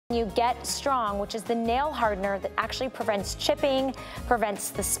You Get Strong, which is the nail hardener that actually prevents chipping, prevents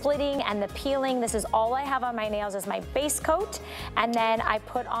the splitting and the peeling. This is all I have on my nails is my base coat, and then I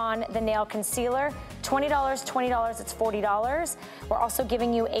put on the nail concealer. $20, $20, it's $40. We're also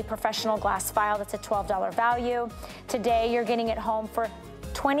giving you a professional glass file that's a $12 value. Today you're getting it home for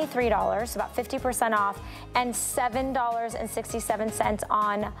 $23, about 50% off, and $7.67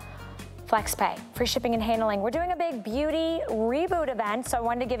 on FlexPay, free shipping and handling. We're doing a big beauty reboot event, so I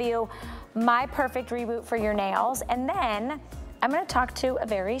wanted to give you my perfect reboot for your nails. And then I'm gonna talk to a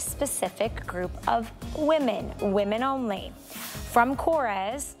very specific group of women, women only. From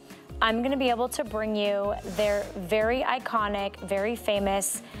Korres, I'm gonna be able to bring you their very iconic, very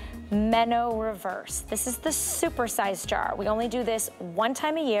famous Meno Reverse. This is the super size jar. We only do this one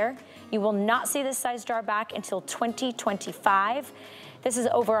time a year. You will not see this size jar back until 2025. This is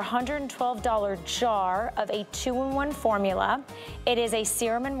over $112 jar of a 2-in-1 formula. It is a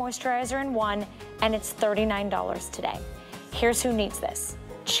serum and moisturizer in one, and it's $39 today. Here's who needs this.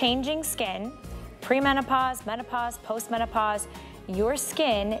 Changing skin, premenopause, menopause, postmenopause. Your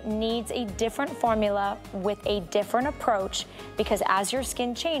skin needs a different formula with a different approach, because as your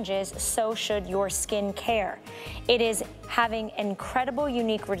skin changes, so should your skin care. It is having incredible,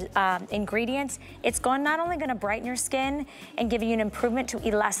 unique ingredients. It's not only gonna brighten your skin and give you an improvement to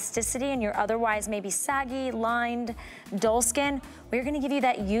elasticity in your otherwise maybe saggy, lined, dull skin, we're gonna give you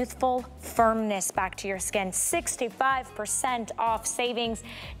that youthful firmness back to your skin. 65% off savings.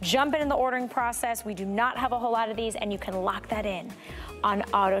 Jump in the ordering process. We do not have a whole lot of these, and you can lock that in on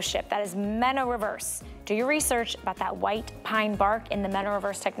auto ship. That is Meno Reverse. Do your research about that white pine bark in the Meno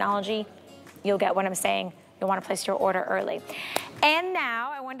Reverse technology. You'll get what I'm saying. You'll want to place your order early. And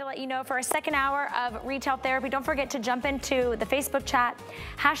now I wanted to let you know, for a second hour of retail therapy, don't forget to jump into the Facebook chat,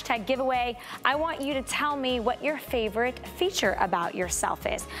 #giveaway. I want you to tell me what your favorite feature about yourself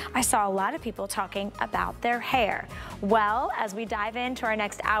is. I saw a lot of people talking about their hair. Well, as we dive into our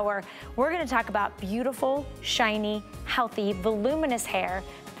next hour, we're going to talk about beautiful, shiny, healthy, voluminous hair.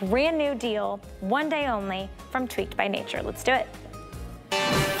 Brand new deal, one day only, from Tweaked by Nature. Let's do it.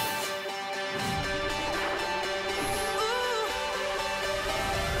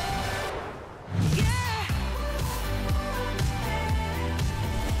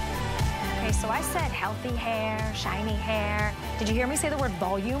 So I said healthy hair, shiny hair. Did you hear me say the word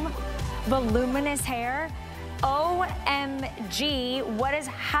volume? Voluminous hair. OMG, what is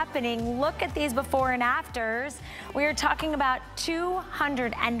happening? Look at these before and afters. We are talking about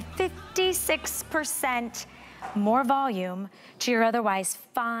 256% more volume to your otherwise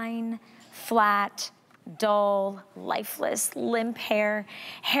fine, flat, dull, lifeless, limp hair.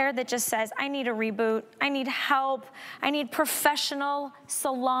 Hair that just says, I need a reboot, I need help, I need professional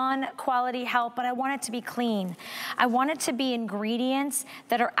salon quality help, but I want it to be clean. I want it to be ingredients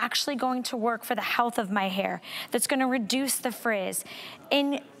that are actually going to work for the health of my hair, that's gonna reduce the frizz,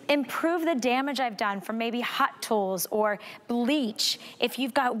 improve the damage I've done from maybe hot tools or bleach. If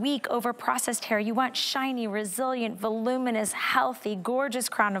you've got weak, over-processed hair, you want shiny, resilient, voluminous, healthy, gorgeous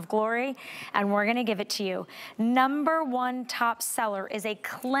crown of glory, and we're gonna give it to you. #1 top seller is a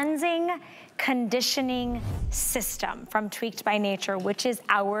cleansing conditioning system from Tweaked by Nature, which is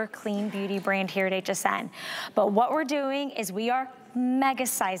our clean beauty brand here at HSN. But what we're doing is we are mega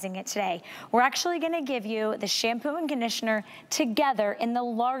sizing it today. We're actually gonna give you the shampoo and conditioner together in the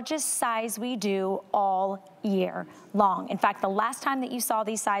largest size we do all year long. In fact, the last time that you saw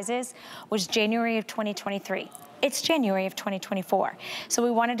these sizes was January of 2023. It's January of 2024. So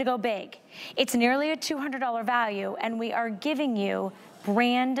we wanted to go big. It's nearly a $200 value, and we are giving you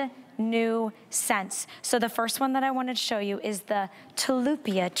brand new scents. So the first one that I wanted to show you is the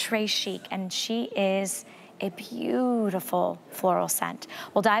Tulipia Très Chic, and she is a beautiful floral scent.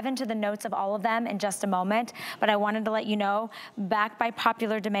 We'll dive into the notes of all of them in just a moment, but I wanted to let you know, backed by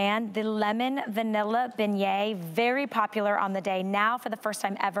popular demand, the Lemon Vanilla Beignet, very popular on the day, now for the first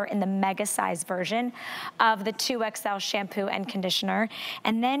time ever in the mega size version of the 2XL shampoo and conditioner.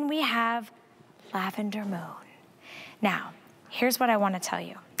 And then we have Lavender Moon. Now, here's what I want to tell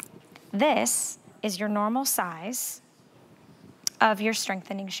you. This is your normal size of your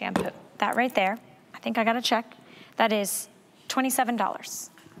strengthening shampoo. That right there, I think I got to check. That is $27.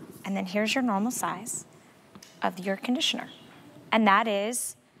 And then here's your normal size of your conditioner. And that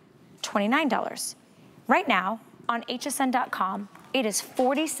is $29. Right now on hsn.com, it is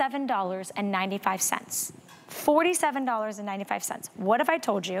 $47.95. $47.95. What if I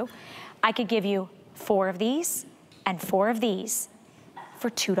told you I could give you 4 of these and 4 of these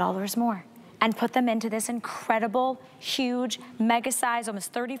for $2 more? and put them into this incredible, huge, mega size,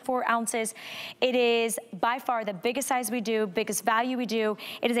 almost 34 ounces. It is by far the biggest size we do, biggest value we do.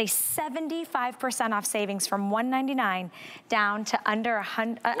 It is a 75% off savings from $199 down to under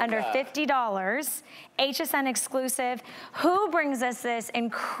 $50. HSN exclusive. Who brings us this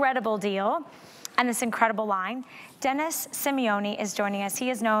incredible deal and this incredible line? Dennis Simeone is joining us.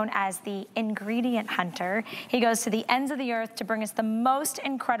 He is known as the ingredient hunter. He goes to the ends of the earth to bring us the most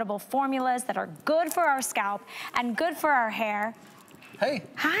incredible formulas that are good for our scalp and good for our hair. Hey.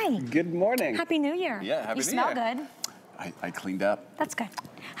 Hi. Good morning. Happy New Year. Yeah, Happy New Year. You smell good. I cleaned up. That's good.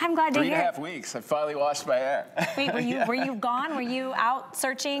 I'm glad to hear. 3.5 weeks. I finally washed my hair. Wait, were you gone? Were you out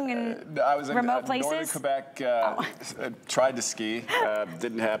searching in I was in remote places? Northern Quebec. Tried to ski.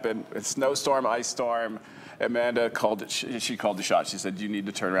 Didn't happen. A snowstorm, ice storm. Amanda called it. She called the shot. She said, "You need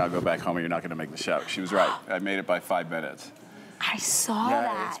to turn around, go back home, or you're not going to make the show." She was right. I made it by 5 minutes. I saw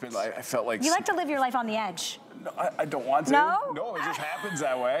that. It's been like, I felt like... You like to live your life on the edge. No, I don't want to. No? No, it just happens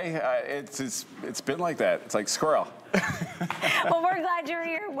that way. It's been like that. It's like squirrel. Well, we're glad you're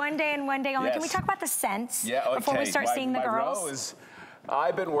here one day and one day only. Yes. Can we talk about the scents before we start my, seeing the my girls? Rose,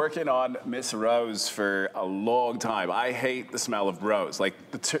 I've been working on Miss Rose for a long time. I hate the smell of rose, like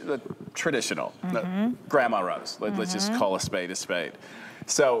the traditional, the grandma rose. Let's just call a spade.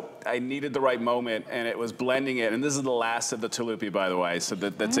 So I needed the right moment, and it was blending it. And this is the last of the Tuluppi, by the way, so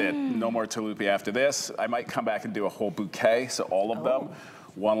that's it. No more Tuluppi after this. I might come back and do a whole bouquet, so all of them,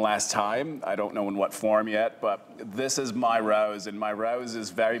 one last time. I don't know in what form yet, but this is my rose, and my rose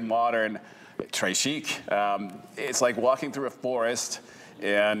is very modern, très chic. It's like walking through a forest,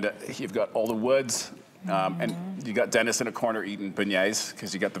 and you've got all the woods, and you got Dennis in a corner eating beignets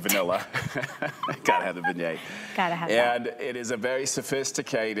because you got the vanilla. Gotta have the beignet. Gotta have that. And it is a very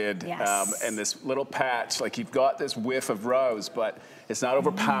sophisticated, and this little patch, like you've got this whiff of rose, but it's not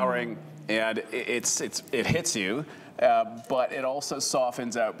overpowering, and it hits you. But it also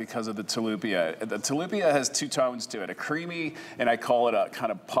softens out because of the Tulupia. The Tulupia has two tones to it, a creamy, and I call it a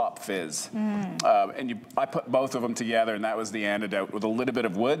kind of pop fizz. I put both of them together, and that was the antidote with a little bit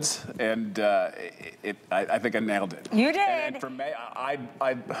of woods, and I think I nailed it. You did. And for me,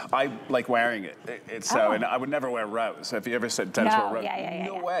 I like wearing it. And I would never wear rose. So if you ever said Dennis wear rose,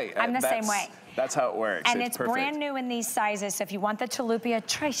 no way. I'm the same way. That's how it works. And it's brand new in these sizes, so if you want the Tulupia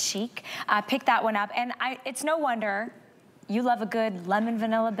Très Chic, pick that one up. And it's no wonder you love a good lemon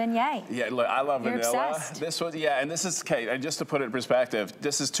vanilla beignet. Yeah, look, I love You're vanilla. obsessed. This was, and this is, Kate, and just to put it in perspective,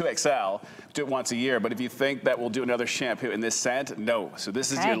 this is 2XL, do it once a year, but if you think that we'll do another shampoo in this scent, no. So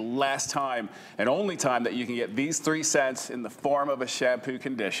this is your last time and only time that you can get these 3 scents in the form of a shampoo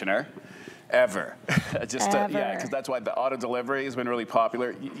conditioner. Ever. Because that's why the auto delivery has been really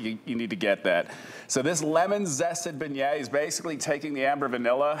popular. You need to get that. So this lemon zested beignet is basically taking the amber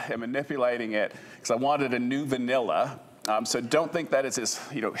vanilla and manipulating it because I wanted a new vanilla. So don't think that it's this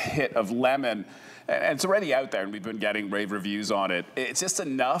hit of lemon. And it's already out there, and we've been getting rave reviews on it. It's just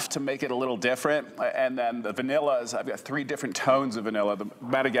enough to make it a little different. And then the vanillas, I've got 3 different tones of vanilla, the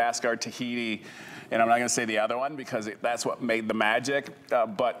Madagascar, Tahiti, and I'm not going to say the other one because that's what made the magic.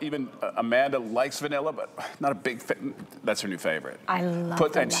 But even Amanda likes vanilla, but not a big fan. That's her new favorite. I love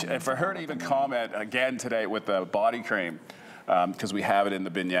it. And for her to even comment again today with the body cream, because we have it in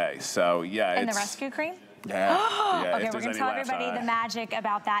the beignet. So, yeah. And the rescue cream? Yeah. Okay, we're going to tell everybody the magic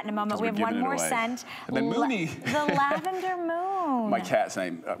about that in a moment. We have one more scent. And then Moony. The Lavender Moon. My cat's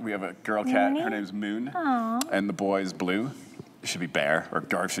name, we have a girl cat. Her name's Moon. Aww. And the boy's Blue. It should be Bear or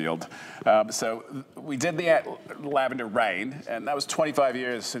Garfield. So we did the lavender rain, and that was 25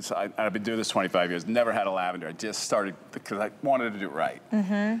 years since I've been doing this 25 years. Never had a lavender. I just started because I wanted to do it right.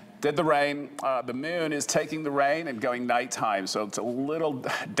 Did the rain. The moon is taking the rain and going nighttime, so it's a little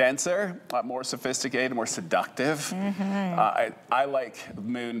denser, more sophisticated, more seductive. I like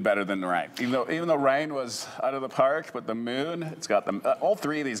moon better than the rain. Even though rain was out of the park, but the moon, it's got them. All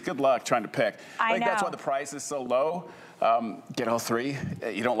 3 of these. Good luck trying to pick. I think that's why the price is so low. Get all 3.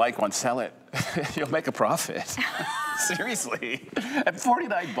 You don't like one, sell it. You'll make a profit. Seriously, at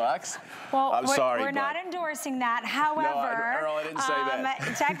 $49. Well, I'm sorry, we're not endorsing that. However, no, Earl, I didn't say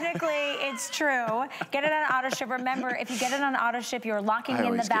that. Technically, it's true. Get it on auto ship. Remember, if you get it on auto ship, you're locking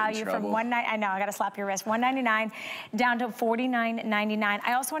in the value from I know, I got to slap your wrist. $199 down to $49.99.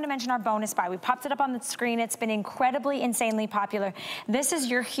 I also want to mention our bonus buy. We popped it up on the screen. It's been incredibly, insanely popular. This is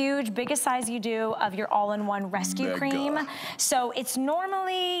your huge, biggest size you do of your all-in-one rescue cream. So it's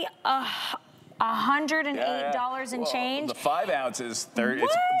normally $108 and change. The 5 ounces,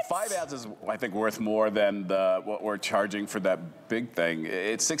 5 ounces, I think, worth more than what we're charging for that big thing.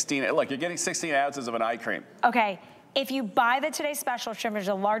 It's 16. Look, you're getting 16 ounces of an eye cream. Okay. If you buy the Today Special trim, which is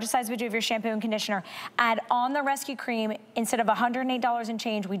the largest size we do of your shampoo and conditioner, add on the Rescue Cream, instead of $108 and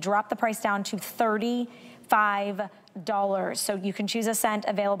change, we drop the price down to $35. So you can choose a scent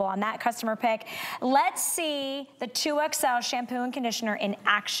available on that customer pick. Let's see the 2XL shampoo and conditioner in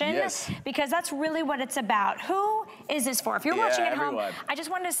action, because that's really what it's about. Who is this for? If you're watching at home, I just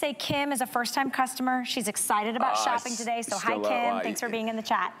wanted to say Kim is a first-time customer. She's excited about shopping today. So hi, Kim. Thanks for being in the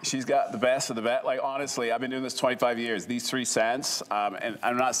chat. She's got the best of the best. Like, honestly, I've been doing this 25 years. These 3 scents, and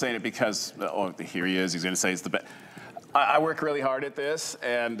I'm not saying it because, oh, here he is. He's going to say it's the best. I work really hard at this,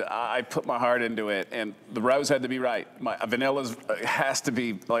 and I put my heart into it, and the rose had to be right. My vanilla has to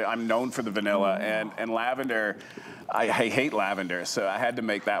be, like, I'm known for the vanilla, and lavender, I hate lavender, so I had to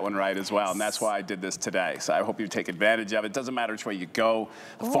make that one right as well, and that's why I did this today. So I hope you take advantage of it. It doesn't matter which way you go.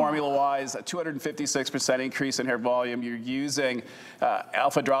 Formula-wise, a 256% increase in hair volume. You're using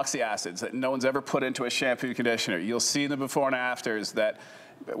alpha-hydroxy acids that no one's ever put into a shampoo conditioner. You'll see the before and afters that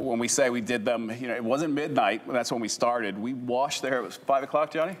when we say we did them, you know, it wasn't midnight, that's when we started. We washed the hair, it was 5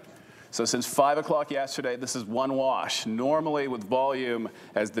 o'clock, Johnny? So since 5 o'clock yesterday, this is one wash. Normally with volume,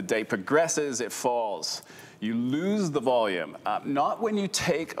 as the day progresses, it falls. You lose the volume, not when you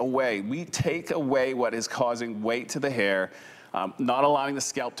take away. We take away what is causing weight to the hair, not allowing the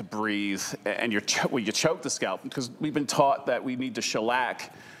scalp to breathe, and you choke the scalp, because we've been taught that we need to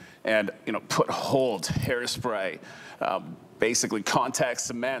shellac and, you know, put hold hairspray, basically contact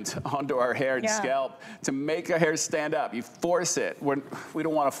cement onto our hair and scalp to make our hair stand up. You force it. We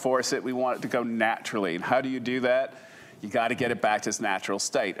don't want to force it. We want it to go naturally. And how do you do that? You got to get it back to its natural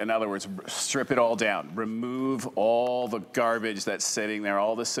state. In other words, strip it all down. Remove all the garbage that's sitting there,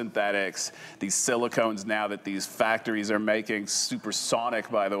 all the synthetics, these silicones now that these factories are making,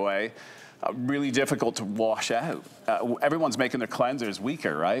 supersonic, by the way. Really difficult to wash out. Everyone's making their cleansers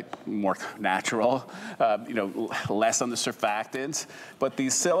weaker, right? More natural, you know, less on the surfactants. But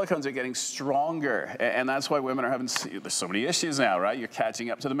these silicones are getting stronger, and that's why women are having, there's so many issues now, right? You're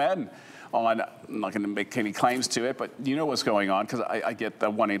catching up to the men on, I'm not gonna make any claims to it, but you know what's going on, because I get the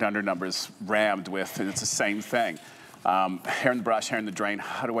 1-800 numbers rammed with, and it's the same thing. Hair in the brush, hair in the drain,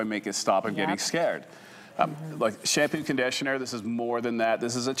 how do I make it stop? I'm getting scared. Like shampoo conditioner, this is more than that.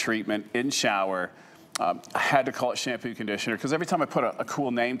 This is a treatment in shower. I had to call it shampoo conditioner because every time I put a cool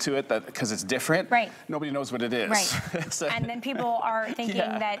name to it, because it's different, nobody knows what it is. Right. So, and then people are thinking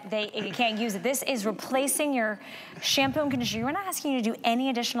that you can't use it. This is replacing your shampoo and conditioner. We're not asking you to do any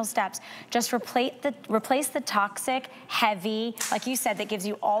additional steps. Just replace the toxic, heavy, like you said, that gives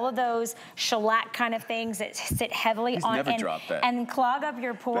you all of those shellac kind of things that sit heavily on and clog up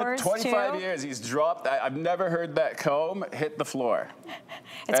your pores. 25 years he's dropped. I've never heard that comb hit the floor.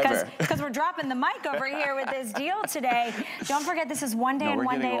 It's because we're dropping the mic over here with this deal today. Don't forget, this is one day and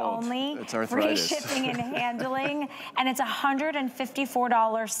one day only. It's arthritis. Free shipping and handling, and it's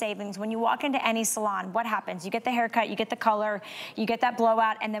 $154 savings. When you walk into any salon, what happens? You get the haircut, you get the color, you get that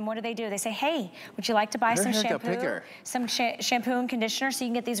blowout, and then what do? They say, hey, would you like to buy some shampoo and conditioner so you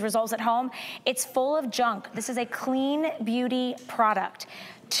can get these results at home? It's full of junk. This is a clean beauty product.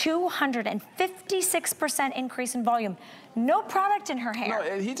 256% increase in volume. No product in her hair.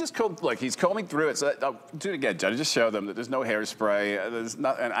 No, he just combed, like he's combing through it. So I'll do it again, Johnny. Just show them that there's no hairspray. There's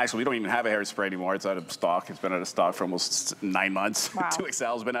not, and actually, we don't even have a hairspray anymore. It's out of stock. It's been out of stock for almost 9 months. Wow.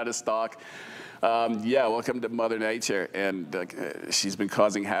 2XL's been out of stock. Yeah, welcome to Mother Nature, and she's been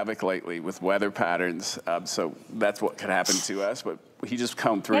causing havoc lately with weather patterns. So that's what could happen to us. But he just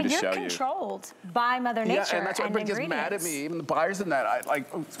combed through to show you. You're controlled by Mother Nature. Yeah, and that's why everybody gets mad at me. Even the buyers in that,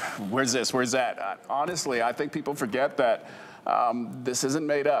 where's this? Where's that? Honestly, I think people forget that. This isn't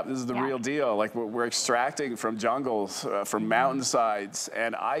made up. This is the real deal. Like we're extracting from jungles, from mountainsides,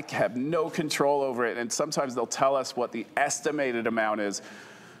 and I have no control over it. And sometimes they'll tell us what the estimated amount is.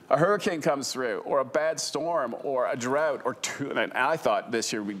 A hurricane comes through, or a bad storm, or a drought, or two. And I thought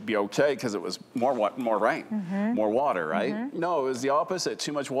this year we'd be okay because it was more rain, more water, right? No, it was the opposite.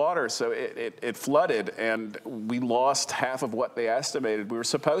 Too much water, so it flooded, and we lost half of what they estimated we were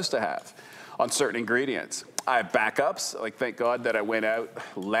supposed to have on certain ingredients. I have backups. Like, thank God that I went out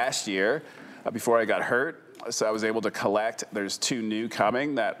last year before I got hurt. So I was able to collect. There's 2 new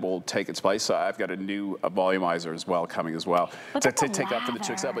coming that will take its place. So I've got a new volumizer as well coming as well to take up for the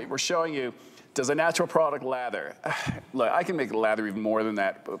 2XL. But we're showing you, does a natural product lather? Look, I can make lather even more than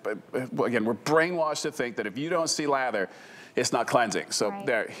that. But again, we're brainwashed to think that if you don't see lather, it's not cleansing. So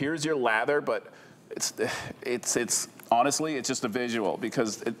here's your lather, but it's honestly, it's just a visual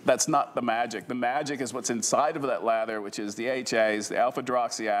because that's not the magic. The magic is what's inside of that lather, which is the HAs, the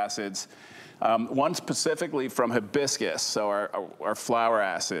alpha-hydroxy acids, one specifically from hibiscus, so our flower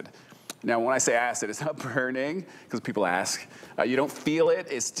acid. Now, when I say acid, it's not burning, because people ask. You don't feel it.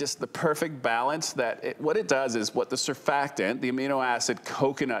 It's just the perfect balance that what it does is what the surfactant, the amino acid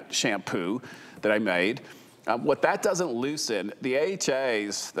coconut shampoo that I made, what that doesn't loosen, the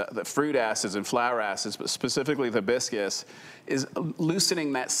AHAs, the fruit acids and flower acids, but specifically the hibiscus, is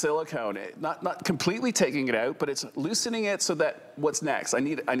loosening that silicone. Not completely taking it out, but it's loosening it so that what's next? I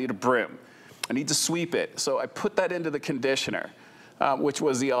need a broom. I need to sweep it. So I put that into the conditioner. Which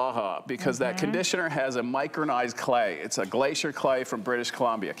was the AHA, because that conditioner has a micronized clay. It's a glacier clay from British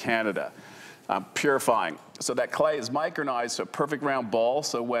Columbia, Canada, purifying. So that clay is micronized, so a perfect round ball.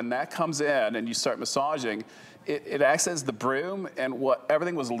 So when that comes in and you start massaging, it acts as the broom, and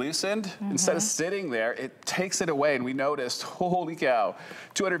everything was loosened. Instead of sitting there, it takes it away. And we noticed, holy cow,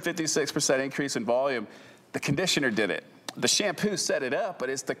 256% increase in volume. The conditioner did it. The shampoo set it up,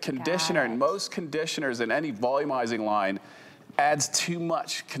 but it's the conditioner, and most conditioners in any volumizing line adds too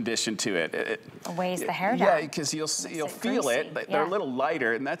much condition to it. It weighs the hair down. Yeah, because you'll feel greasy. it. They're a little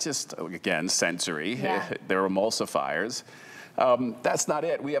lighter, and that's just, again, sensory. They're emulsifiers. That's not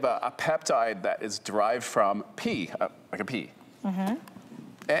it. We have a peptide that is derived from pea, like a pea.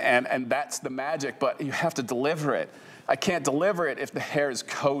 And that's the magic, but you have to deliver it. I can't deliver it if the hair is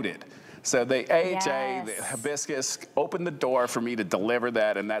coated. So the AHA, the hibiscus, opened the door for me to deliver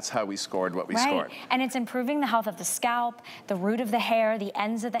that, and that's how we scored what we scored. And it's improving the health of the scalp, the root of the hair, the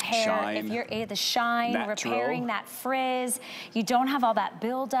ends of the hair. Shine. If you're the shine, Natural. repairing that frizz. You don't have all that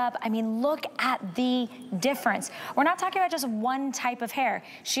buildup. I mean, look at the difference. We're not talking about just one type of hair.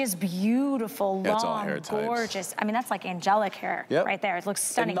 She has beautiful, long, gorgeous. I mean, that's like angelic hair right there. It looks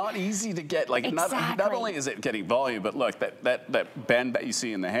stunning. And not easy to get. Like not only is it getting volume, but look, that bend that you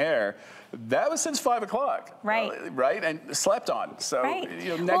see in the hair, that was since 5 o'clock. Right, and slept on. So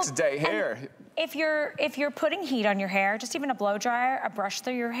next day hair. If you're putting heat on your hair, just even a blow dryer, a brush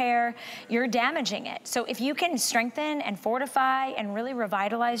through your hair, you're damaging it. So if you can strengthen and fortify and really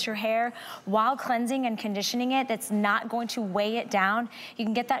revitalize your hair while cleansing and conditioning it, that's not going to weigh it down. You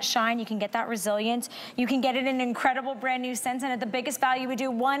can get that shine, you can get that resilience, you can get it in an incredible brand new scent, and at the biggest value we do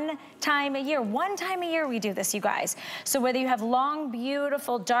one time a year. One time a year we do this, you guys. So whether you have long,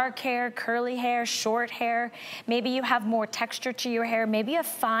 beautiful, dark hair, curly hair, short hair, maybe you have more texture to your hair, maybe a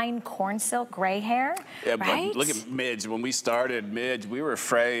fine corn silk gray hair, right? Look at Midge. When we started Midge, we were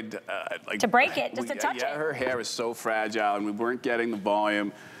afraid to break it, just to touch it. Yeah, her hair was so fragile, and we weren't getting the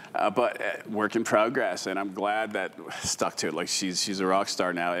volume. But work in progress, and I'm glad that stuck to it. Like she's a rock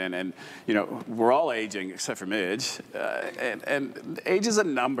star now, and you know, we're all aging except for Midge, and age is a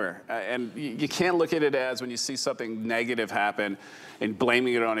number, and you can't look at it as when you see something negative happen and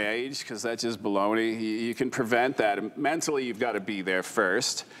blaming it on age, because that's just baloney. You can prevent that. And mentally, you've got to be there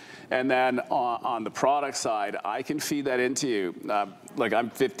first. And then on the product side, I can feed that into you. Like I'm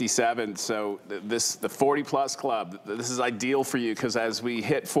 57, so the 40 plus club, this is ideal for you, because as we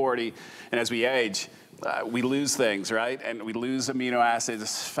hit 40 and as we age, we lose things, right? And we lose amino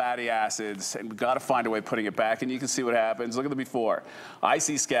acids, fatty acids, and we've got to find a way of putting it back. And you can see what happens. Look at the before.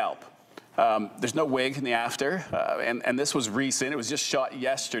 Icy scalp. There's no wig in the after, and this was recent. It was just shot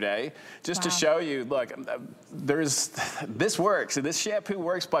yesterday, just to show you, look, this works, and this shampoo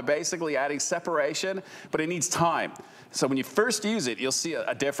works by basically adding separation, but it needs time. So when you first use it, you'll see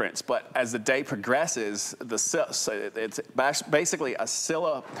a difference, but as the day progresses, it's basically a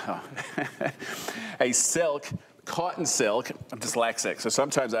silk, cotton silk. I'm dyslexic, so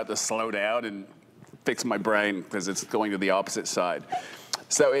sometimes I have to slow down and fix my brain because it's going to the opposite side.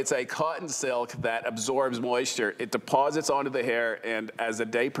 So it's a cotton silk that absorbs moisture. It deposits onto the hair, and as the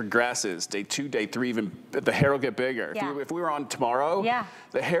day progresses, day 2, day 3, even the hair will get bigger. If we were on tomorrow,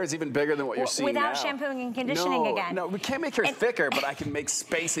 the hair is even bigger than what you're seeing now. Without shampooing and conditioning again. No, we can't make her thicker, but I can make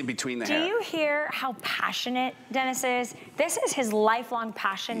space in between the hair. Do you hear how passionate Dennis is? This is his lifelong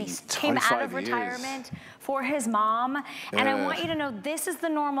passion. He came out of retirement for his mom, and I want you to know this is the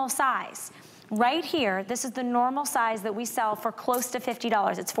normal size. Right here, this is the normal size that we sell for close to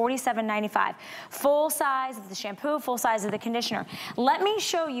 $50. It's $47.95. Full size of the shampoo, full size of the conditioner. Let me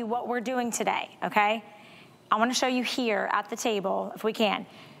show you what we're doing today, okay? I wanna show you here at the table, if we can.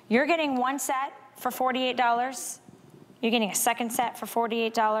 You're getting one set for $48. You're getting a second set for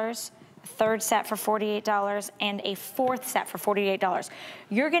 $48, a third set for $48, and a fourth set for $48.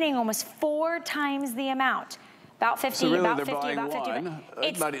 You're getting almost 4 times the amount. About 50, so really about 50, about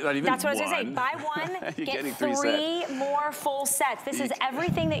 50. Not even that's what I was gonna say. Buy one, get 3 more full sets. This is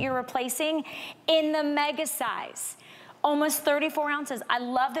everything that you're replacing in the mega size. Almost 34 ounces. I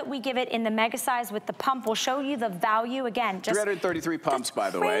love that we give it in the mega size with the pump. We'll show you the value again. Just 333 pumps, by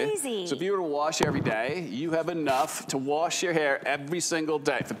the way. So if you were to wash every day, you have enough to wash your hair every single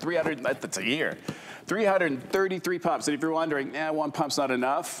day for 300, that's a year. 333 pumps. And if you're wondering, one pump's not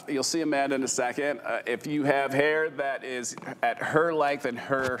enough, you'll see Amanda in a second. If you have hair that is at her length and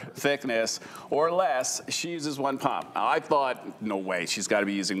her thickness or less, she uses one pump. Now, I thought, no way, she's got to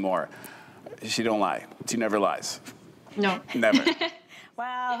be using more. She don't lie. She never lies. No. Never.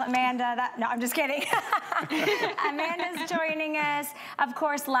 Well, Amanda, no, I'm just kidding. Amanda's joining us, of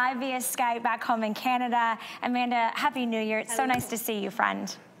course, live via Skype back home in Canada. Amanda, Happy New Year. It's so nice to see you,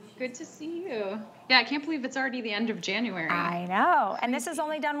 friend. Good to see you. Yeah, I can't believe it's already the end of January. I know. And this is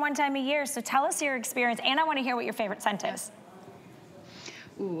only done one time a year, so tell us your experience, and I want to hear what your favorite scent is.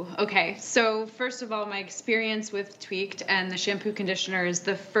 Ooh, okay. So first of all, my experience with Tweaked and the shampoo conditioner is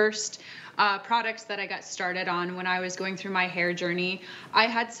the first products that I got started on when I was going through my hair journey. I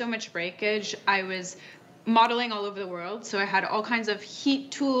had so much breakage. I was modeling all over the world, so I had all kinds of heat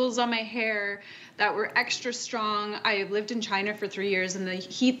tools on my hair that were extra strong. I lived in China for 3 years, and the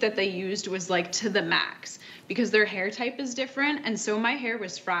heat that they used was like to the max because their hair type is different, and so my hair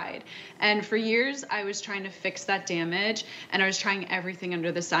was fried. And for years, I was trying to fix that damage, and I was trying everything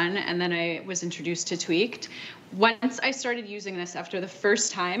under the sun, and then I was introduced to Tweaked. Once I started using this after the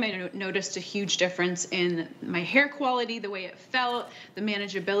first time, I noticed a huge difference in my hair quality, the way it felt, the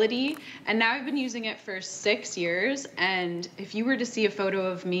manageability, and now I've been using it for 6 years, and if you were to see a photo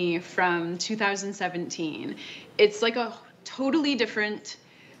of me from 2017, it's like a totally different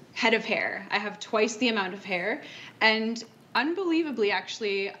head of hair. I have twice the amount of hair, and unbelievably,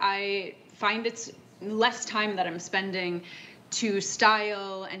 actually, I find it's less time that I'm spending to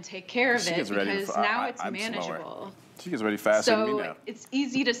style and take care of it because now it's manageable. She gets ready faster than me now. So it's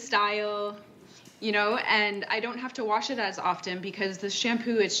easy to style, you know, and I don't have to wash it as often because the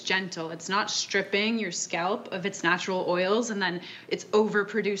shampoo is gentle. It's not stripping your scalp of its natural oils and then it's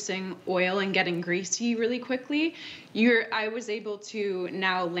overproducing oil and getting greasy really quickly. I was able to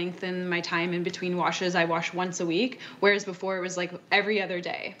now lengthen my time in between washes. I wash once a week, whereas before it was like every other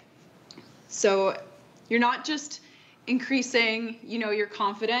day. So you're not just increasing, you know, your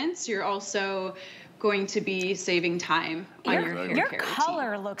confidence, you're also going to be saving time on your hair care. Your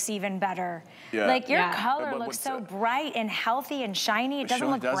color looks even better. Yeah. Like your color looks so bright and healthy and shiny. It doesn't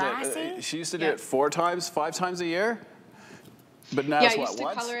look brassy. She used to do it 4 times, 5 times a year. But now I used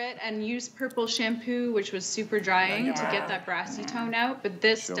to color it and use purple shampoo, which was super drying to get that brassy tone out. But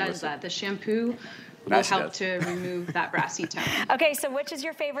this does that. The shampoo will help to remove that brassy tone. Okay, so which is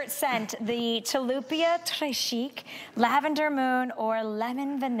your favorite scent? The Tulipia Très Chic, Lavender Moon, or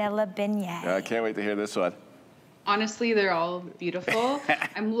Lemon Vanilla Beignet? I can't wait to hear this one. Honestly, they're all beautiful.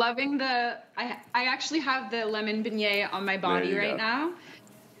 I'm loving I actually have the Lemon Beignet on my body right now.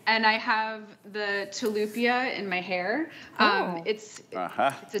 And I have the Tulipia in my hair. It's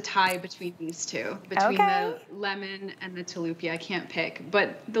a tie between these two, between the lemon and the Tulipia. I can't pick.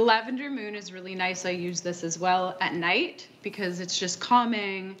 But the Lavender Moon is really nice. I use this as well at night because it's just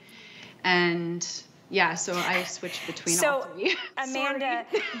calming. And yeah, so I switch between all three. Amanda,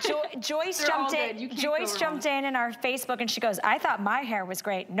 Joyce jumped in. Joyce jumped in our Facebook and she goes, "I thought my hair was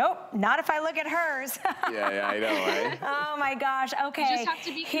great." Nope, not if I look at hers. Yeah, I know, right? Oh my gosh. Okay, you just have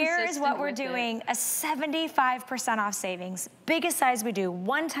to be here's what we're doing: a 75% off savings, biggest size we do.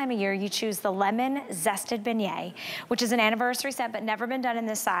 One time a year, you choose the Lemon Zested Beignet, which is an anniversary scent, but never been done in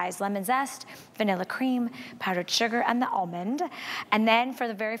this size. Lemon zest, vanilla cream, powdered sugar, and the almond. And then for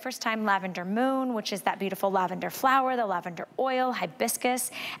the very first time, Lavender Moon, which is that beautiful lavender flower, the lavender oil,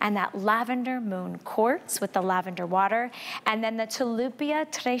 hibiscus, and that Lavender Moon quartz with the lavender water. And then the Tulipia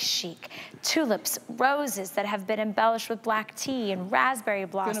Très Chic, tulips, roses that have been embellished with black tea and raspberry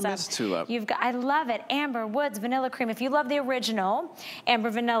blossom. I'm gonna miss tulip. I love it. Amber, woods, vanilla cream. If you love the original amber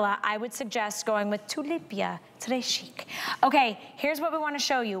vanilla, I would suggest going with Tulipia Très Chic. Okay, here's what we want to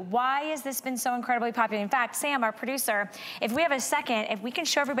show you. Why has this been so incredibly popular? In fact, Sam, our producer, if we have a second, if we can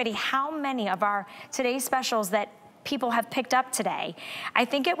show everybody how many of our today's specials that people have picked up today, I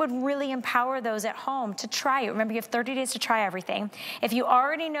think it would really empower those at home to try it. Remember, you have 30 days to try everything. If you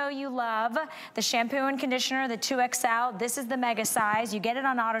already know you love the shampoo and conditioner, the 2XL, this is the mega size. You get it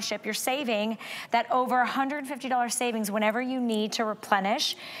on auto ship. You're saving that over $150 savings whenever you need to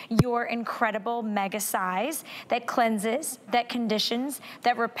replenish your incredible mega size that cleanses, that conditions,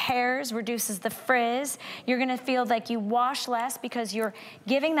 that repairs, reduces the frizz. You're gonna feel like you wash less because you're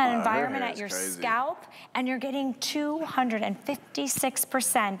giving that environment at your scalp, and you're getting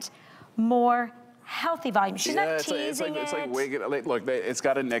 256% more healthy volume. She's not teasing it's like wig. Look, it's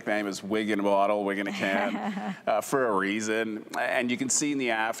got a nickname as wig in a bottle, wig in a can, for a reason. And you can see in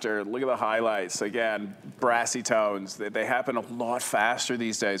the after, look at the highlights. Again, brassy tones. They happen a lot faster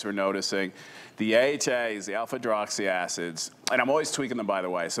these days, we're noticing. The AHAs, the alpha-hydroxy acids, and I'm always tweaking them, by the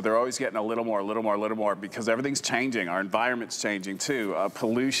way, so they're always getting a little more, because everything's changing. Our environment's changing too.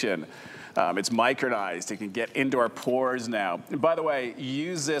 Pollution. It's micronized. It can get into our pores now. And by the way,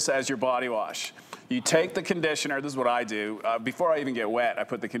 use this as your body wash. You take the conditioner, this is what I do. Before I even get wet, I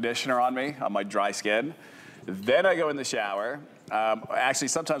put the conditioner on me, on my dry skin. Then I go in the shower. Actually,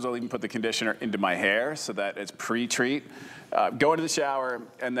 sometimes I'll even put the conditioner into my hair so that it's pre-treat. Go into the shower,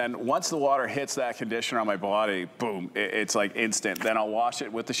 and then once the water hits that conditioner on my body, boom, it's like instant. Then I'll wash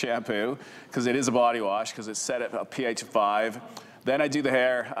it with the shampoo, because it is a body wash, because it's set at a pH of 5. Then I do the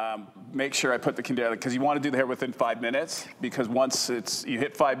hair, make sure I put the conditioner, because you want to do the hair within 5 minutes, because once you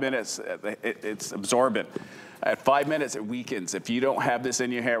hit 5 minutes, it's absorbent. At 5 minutes, it weakens. If you don't have this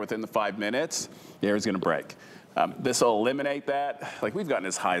in your hair within the 5 minutes, the hair is going to break. This will eliminate that. Like, we've gotten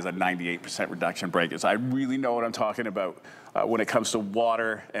as high as a 98% reduction in breakage. I really know what I'm talking about when it comes to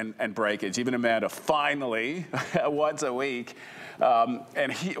water and breakage. Even Amanda, finally, once a week, and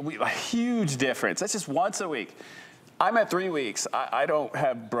a huge difference. That's just once a week. I'm at 3 weeks. I don't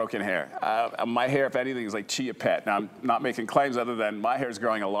have broken hair. My hair, if anything, is like Chia Pet. Now, I'm not making claims other than my hair is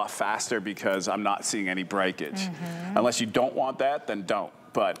growing a lot faster because I'm not seeing any breakage. Unless you don't want that, then don't.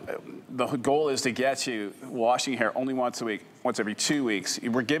 But the goal is to get you washing hair only once a week, once every 2 weeks.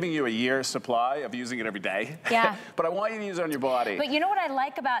 We're giving you a year's supply of using it every day. Yeah. But I want you to use it on your body. But you know what I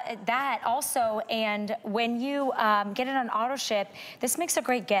like about that also, and when you get it on auto ship, this makes a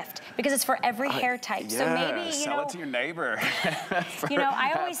great gift because it's for every hair type. Yeah, so maybe, sell it to your neighbor.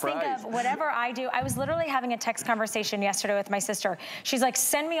 I always think of whatever I do. I was literally having a text conversation yesterday with my sister. She's like,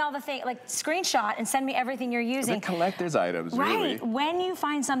 send me all the things, like screenshot and send me everything you're using. They're collector's items, really. Right. When you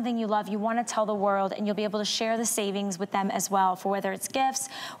find something you love, you want to tell the world, and you'll be able to share the savings with them as well, for whether it's gifts,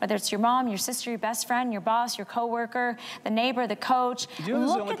 whether it's your mom, your sister, your best friend, your boss, your coworker, the neighbor, the coach. Do you know this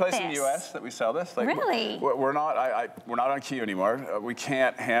is the only place in the U.S. that we sell this? Like, really? We're not on queue anymore. We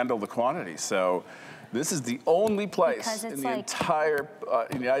can't handle the quantity. So this is the only place in the entire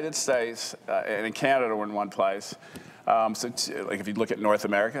United States, and in Canada we're in one place. Like if you look at North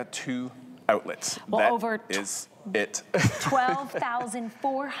America, 2 outlets. Well, that is it.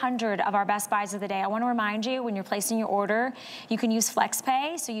 12,400 of our best buys of the day. I want to remind you, when you're placing your order, you can use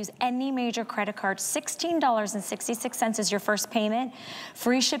FlexPay, so use any major credit card. $16.66 is your first payment.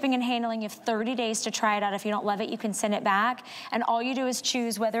 Free shipping and handling. You have 30 days to try it out. If you don't love it, you can send it back. And all you do is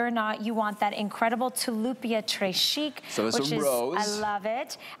choose whether or not you want that incredible Tulipia Très Chic, which is, rose. I love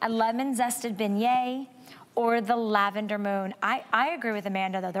it, a lemon zested beignet, or the lavender moon. I agree with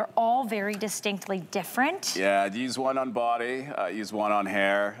Amanda, though. They're all very distinctly different. Yeah, use one on body, use one on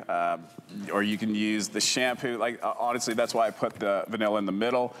hair, or you can use the shampoo. Like, honestly, that's why I put the vanilla in the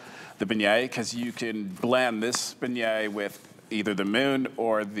middle, the beignet, because you can blend this beignet with either the moon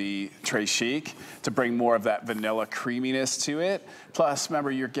or the Très Chic to bring more of that vanilla creaminess to it. Plus, remember,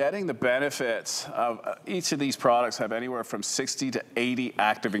 you're getting the benefits of each of these products have anywhere from 60 to 80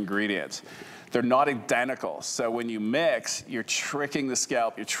 active ingredients. They're not identical, so when you mix, you're tricking the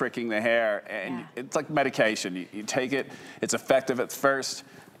scalp, you're tricking the hair, and it's like medication. You take it, it's effective at first,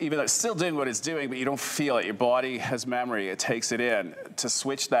 even though it's still doing what it's doing, but you don't feel it. Your body has memory, it takes it in. To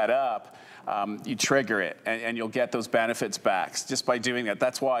switch that up, you trigger it, and you'll get those benefits back just by doing that.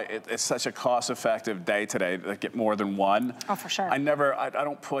 That's why it's such a cost-effective day today to get more than one. Oh, for sure. I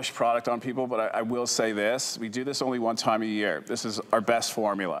don't push product on people, but I will say this. We do this only one time a year. This is our best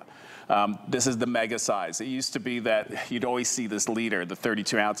formula. This is the mega size. It used to be that you'd always see this liter, the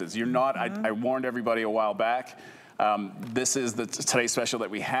 32 ounces. You're not, I warned everybody a while back. This is the today's special that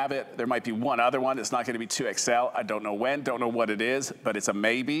we have it. There might be one other one. It's not going to be 2XL. I don't know when, don't know what it is, but it's a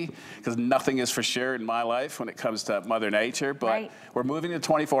maybe, because nothing is for sure in my life when it comes to Mother Nature. But we're moving to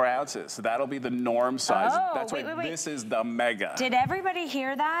 24 ounces, so that'll be the norm size. Oh, that's why this is the mega. Did everybody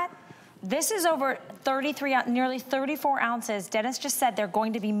hear that? This is over nearly 34 ounces. Dennis just said they're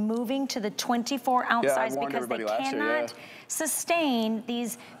going to be moving to the 24-ounce size because they cannot sustain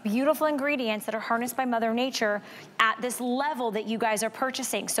these beautiful ingredients that are harnessed by Mother Nature at this level that you guys are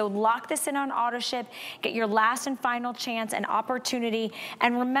purchasing. So lock this in on auto ship, get your last and final chance and opportunity.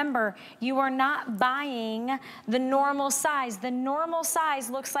 And remember, you are not buying the normal size. The normal size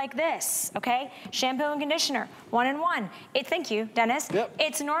looks like this, okay? Shampoo and conditioner, 1-in-1. Thank you, Dennis.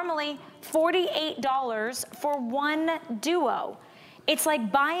 It's normally $48 for one duo. It's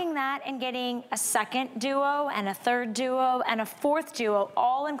like buying that and getting a second duo and a third duo and a fourth duo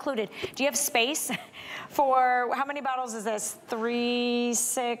all included. Do you have space for, how many bottles is this? 3,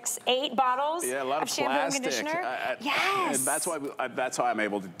 6, 8 bottles yeah, a lot of shampoo plastic. and conditioner? Yes. And that's why I'm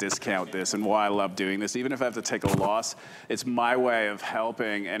able to discount this and why I love doing this. Even if I have to take a loss, it's my way of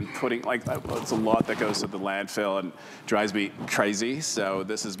helping and putting, like, it's a lot that goes to the landfill and drives me crazy. So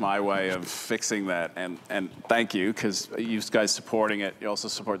this is my way of fixing that. And thank you, because you guys supporting it. You also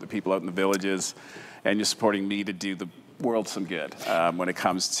support the people out in the villages, and you're supporting me to do the world some good when it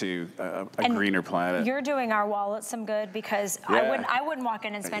comes to a greener planet. You're doing our wallet some good, because I wouldn't walk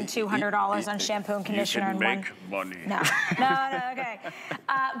in and spend $200 on shampoo and conditioner. You can make money. No, okay.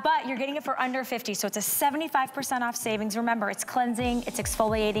 But you're getting it for under $50, so it's a 75% off savings. Remember, it's cleansing, it's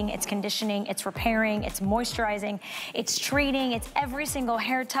exfoliating, it's conditioning, it's repairing, it's moisturizing, it's treating, it's every single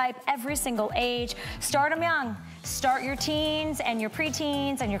hair type, every single age. Start them young. Start your teens and your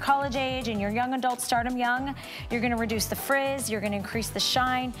preteens and your college age and your young adults, start them young. You're gonna reduce the frizz, you're gonna increase the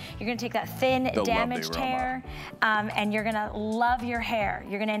shine, you're gonna take that thin, damaged hair, and you're gonna love your hair.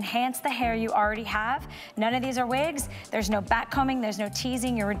 You're gonna enhance the hair you already have. None of these are wigs. There's no back combing, there's no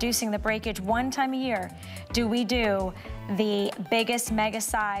teasing. You're reducing the breakage. One time a year do we do the biggest mega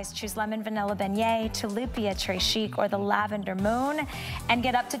size Choose Lemon Vanilla Beignet, Tulipia Très Chic, or the Lavender Moon, and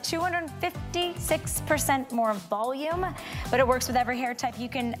get up to 256% more volume. But it works with every hair type. You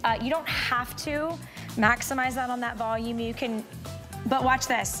can, you don't have to maximize that on that volume. You can, but watch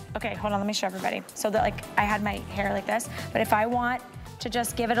this. Okay, hold on, let me show everybody. So that, like, I had my hair like this, but if I want to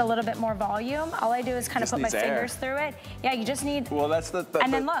just give it a little bit more volume, all I do is kind of put my fingers through it. Yeah, you just need. Well, that's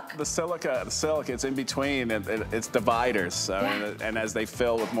then look. The silica, it's in between, and it's dividers. So, and as they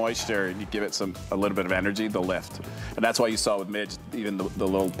fill with moisture, and you give it a little bit of energy, they'll lift. And that's why you saw with Midge, even the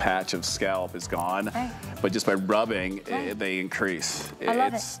little patch of scalp is gone. Right. But just by rubbing, they increase. I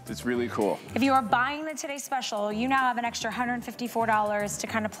love it. It's really cool. If you are buying the Today Special, you now have an extra $154 to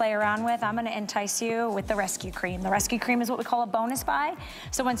kind of play around with. I'm gonna entice you with the Rescue Cream. The Rescue Cream is what we call a bonus buy.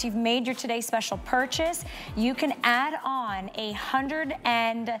 So once you've made your Today Special purchase, you can add on a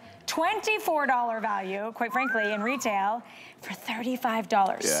 $124 value, quite frankly, in retail for $35.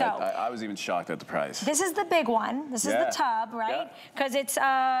 Yeah, so I was even shocked at the price. This is the big one. This is the tub, right? Because it's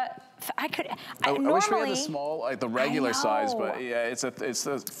I normally, wish we had the small, like the regular size, but yeah, it's a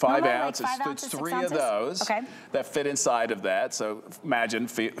 5 ounce. Like 5 ounces, it's 3 6 of those that fit inside of that. So imagine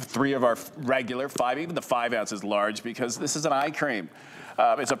 3 of our regular 5, even the 5 ounce is large, because this is an eye cream.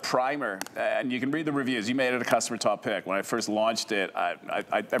 It's a primer, and you can read the reviews. You made it a customer top pick. When I first launched it,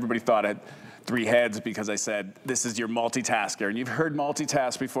 everybody thought I had 3 heads, because I said, this is your multitasker. And you've heard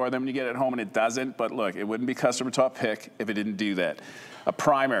multitask before, then when you get it home and it doesn't. But look, it wouldn't be customer top pick if it didn't do that. A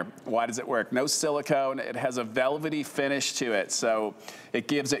primer, why does it work? No silicone, it has a velvety finish to it, so it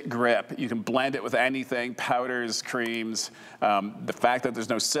gives it grip. You can blend it with anything, powders, creams. The fact that there's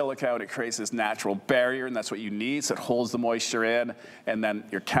no silicone, it creates this natural barrier, and that's what you need, so it holds the moisture in. And then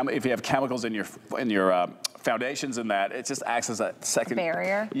if you have chemicals in your foundations in that, it just acts as a second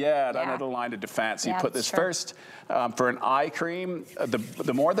barrier. Yeah, another line of defense. So you put this first. For an eye cream,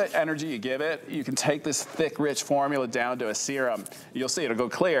 the more that energy you give it, you can take this thick, rich formula down to a serum. You'll see it'll go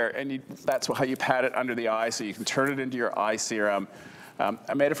clear, and that's how you pat it under the eye, so you can turn it into your eye serum.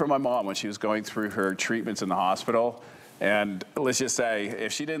 I made it for my mom when she was going through her treatments in the hospital. And let's just say,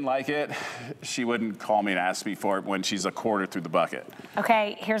 if she didn't like it, she wouldn't call me and ask me for it when she's a quarter through the bucket.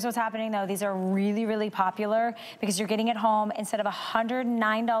 Okay, here's what's happening though. These are really, really popular because you're getting it home instead of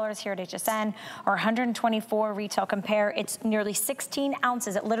 $109 here at HSN or $124 retail compare. It's nearly 16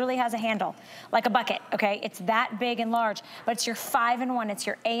 ounces. It literally has a handle, like a bucket, okay? It's that big and large, but it's your 5-in-1. It's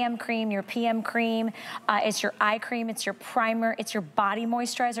your AM cream, your PM cream, it's your eye cream, it's your primer, it's your body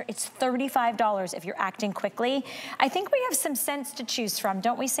moisturizer. It's $35 if you're acting quickly. I think we have some scents to choose from,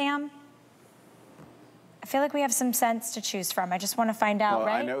 don't we, Sam? I feel like we have some scents to choose from. I just want to find out,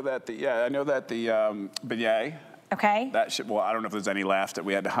 right? I know that the beignet. Okay. That should, well, I don't know if there's any left.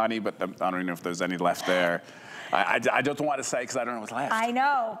 We had the honey, but I don't even know if there's any left there. I don't want to say because I don't know what's left. I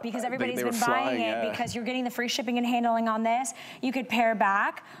know, because everybody's been buying it because you're getting the free shipping and handling on this. You could pair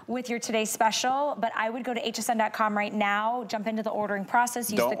back with your Today Special, but I would go to hsn.com right now, jump into the ordering process,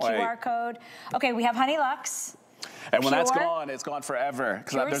 use the QR code. Okay, we have Honey Lux. And when that's gone, it's gone forever,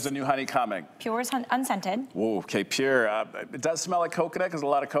 because there's a new honey coming. Pure is unscented. Whoa, okay, pure. It does smell like coconut, because a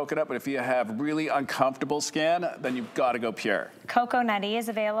lot of coconut, but if you have really uncomfortable skin, then you've got to go pure. Cocoa Nutty is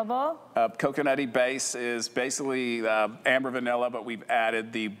available. Cocoa Nutty base is basically amber vanilla, but we've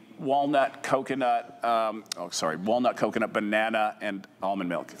added the walnut, coconut, walnut, coconut, banana, and almond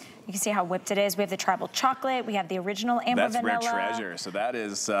milk. You can see how whipped it is. We have the tribal chocolate. We have the original amber vanilla. That's Rare Treasure. So that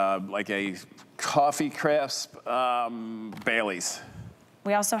is like a coffee crisp Bailey's.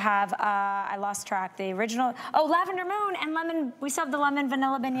 We also have, I lost track, the original, lavender moon and lemon. We still have the lemon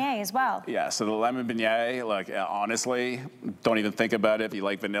vanilla beignet as well. Yeah, so the lemon beignet, like honestly, don't even think about it. If you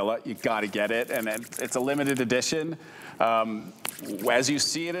like vanilla, you gotta get it. And it's a limited edition. As you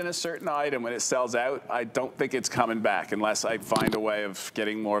see it in a certain item, when it sells out, I don't think it's coming back unless I find a way of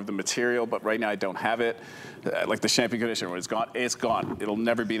getting more of the material, but right now I don't have it. Like the shampoo conditioner, when it's gone, it's gone. It'll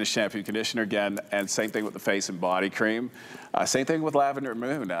never be in a shampoo conditioner again, and same thing with the face and body cream. Same thing with Lavender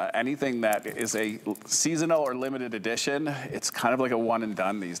Moon. Anything that is a seasonal or limited edition, it's kind of like a one and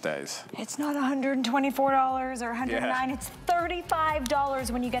done these days. It's not $124 or $109, yeah. It's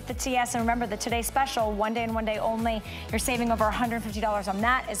 $35 when you get the TS. And remember the Today Special, one day and one day only. You're saving over $150 on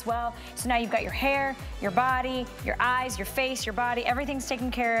that as well. So now you've got your hair, your body, your eyes, your face, your body, everything's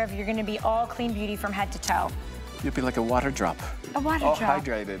taken care of. You're gonna be all clean beauty from head to toe. You'd be like a water drop. A water all drop. All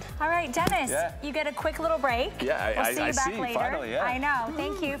hydrated. All right, Dennis, yeah. You get a quick little break. Yeah, we'll see you back later. Finally, yeah. I know.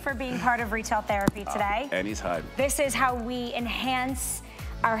 Thank you for being part of Retail Therapy today. Anytime. This is how we enhance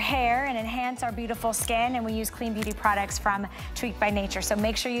our hair and enhance our beautiful skin, and we use clean beauty products from Tweaked by Nature. So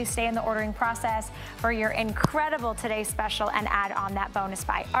make sure you stay in the ordering process for your incredible Today Special and add on that bonus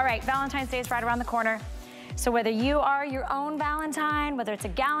buy. All right, Valentine's Day is right around the corner. So whether you are your own Valentine, whether it's a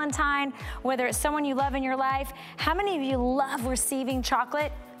galentine, whether it's someone you love in your life, how many of you love receiving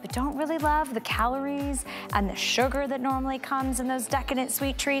chocolate but don't really love the calories and the sugar that normally comes in those decadent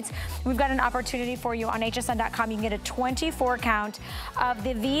sweet treats? We've got an opportunity for you on hsn.com. You can get a 24 count of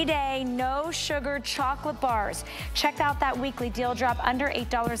the V-Day no sugar chocolate bars. Check out that weekly deal drop. Under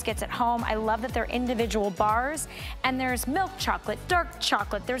 $8 gets it home. I love that they're individual bars, and there's milk chocolate, dark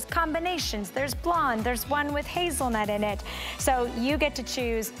chocolate, there's combinations, there's blonde, there's one with hazelnut in it. So you get to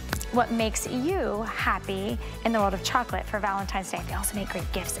choose what makes you happy in the world of chocolate for Valentine's Day. They also make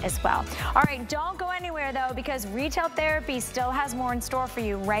great gifts as well. All right, don't go anywhere though, because Retail Therapy still has more in store for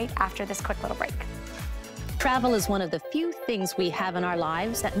you right after this quick little break. Travel is one of the few things we have in our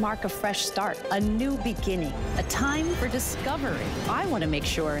lives that mark a fresh start, a new beginning, a time for discovery. I want to make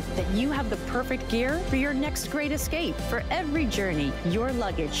sure that you have the perfect gear for your next great escape. For every journey, your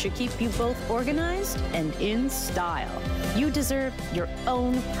luggage should keep you both organized and in style. You deserve your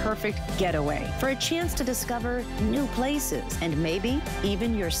own perfect getaway for a chance to discover new places and maybe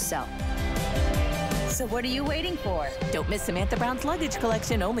even yourself. So what are you waiting for? Don't miss Samantha Brown's luggage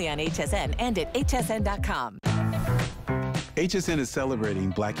collection only on HSN and at hsn.com. HSN is celebrating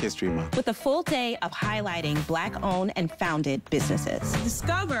Black History Month with a full day of highlighting Black-owned and founded businesses.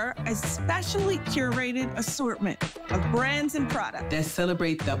 Discover a specially curated assortment of brands and products that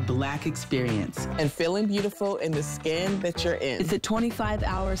celebrate the Black experience and feeling beautiful in the skin that you're in. It's a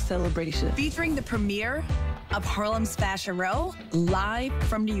 25-hour celebration featuring the premiere of Harlem's Fashion Row live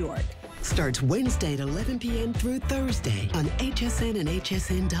from New York. Starts Wednesday at 11 p.m. through Thursday on HSN and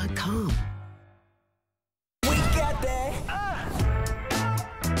hsn.com. We got that.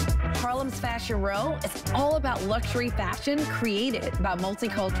 Harlem's Fashion Row is all about luxury fashion created by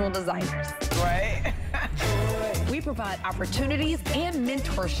multicultural designers. Right? We provide opportunities and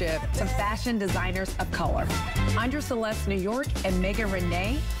mentorship to fashion designers of color. Andra Celeste New York and Megan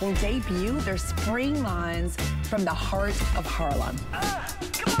Renee will debut their spring lines from the heart of Harlem.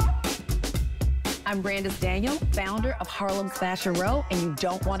 I'm Brandis Daniel, founder of Harlem's Fashion Row, and you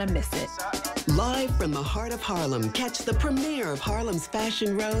don't want to miss it. Live from the heart of Harlem, catch the premiere of Harlem's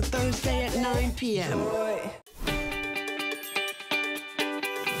Fashion Row Thursday at 9 p.m.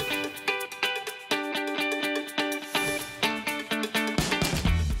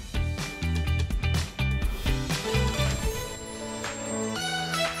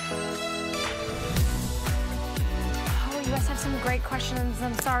 Great questions.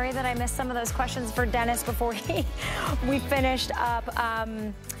 I'm sorry that I missed some of those questions for Dennis before we finished up.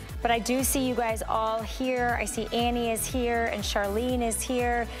 But I do see you guys all here. I see Annie is here and Charlene is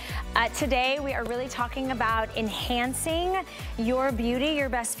here. Today we are really talking about enhancing your beauty, your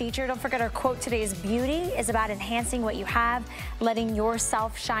best feature. Don't forget our quote today is beauty is about enhancing what you have, letting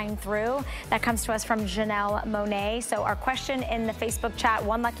yourself shine through. That comes to us from Janelle Monet. So our question in the Facebook chat,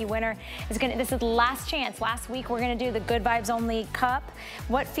 one lucky winner is this is the last chance. Last week we're gonna do the Good Vibes Only cup.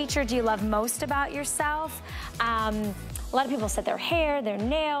 What feature do you love most about yourself? A lot of people said their hair, their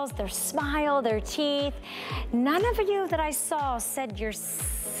nails, their smile, their teeth. None of you that I saw said your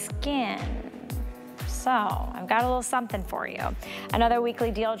skin. So I've got a little something for you. Another weekly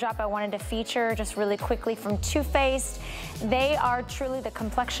deal drop I wanted to feature just really quickly from Too Faced. They are truly the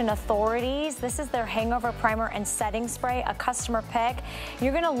complexion authorities. This is their hangover primer and setting spray, a customer pick.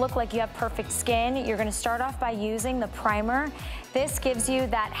 You're gonna look like you have perfect skin. You're gonna start off by using the primer. This gives you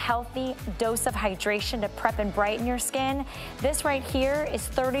that healthy dose of hydration to prep and brighten your skin. This right here is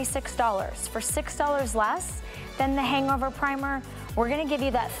 $36. For $6 less than the hangover primer, we're gonna give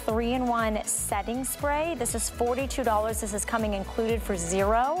you that 3-in-1 setting spray. This is $42. This is coming included for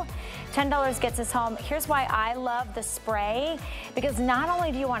 $0. $10 gets us home. Here's why I love the spray, because not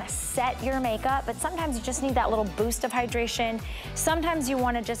only do you wanna set your makeup, but sometimes you just need that little boost of hydration. Sometimes you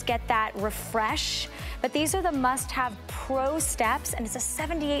wanna just get that refresh, but these are the must-have pro steps, and it's a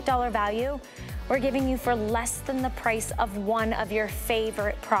 $78 value we're giving you for less than the price of one of your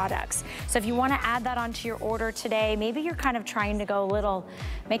favorite products. So if you wanna add that onto your order today, maybe you're kind of trying to go a little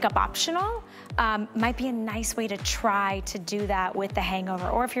makeup optional, might be a nice way to try to do that with the hangover,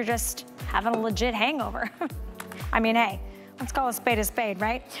 or if you're just having a legit hangover. I mean, hey, let's call a spade,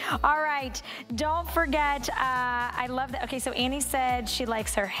 right? All right, don't forget, I love that. Okay, so Annie said she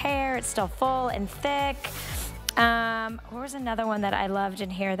likes her hair. It's still full and thick. What was another one that I loved in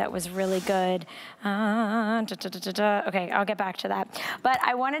here that was really good? Okay, I'll get back to that. But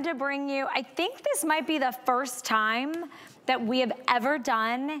I wanted to bring you, I think this might be the first time that we have ever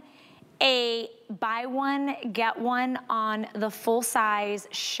done a buy one, get one on the full-size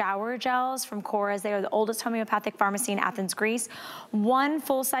shower gels from Cora's. They are the oldest homeopathic pharmacy in Athens, Greece. One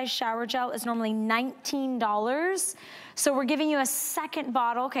full-size shower gel is normally $19. So we're giving you a second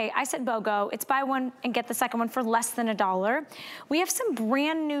bottle. Okay, I said BOGO. It's buy one and get the second one for less than $1. We have some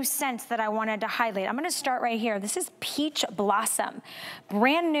brand new scents that I wanted to highlight. I'm gonna start right here. This is Peach Blossom.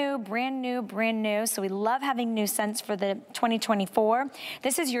 Brand new, brand new, brand new. So we love having new scents for the 2024.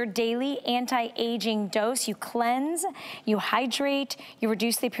 This is your daily anti-aging dose. You cleanse, you hydrate, you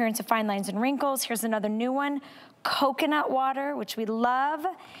reduce the appearance of fine lines and wrinkles. Here's another new one, coconut water, which we love.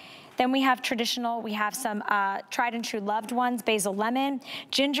 Then we have traditional, we have some tried and true loved ones, basil lemon.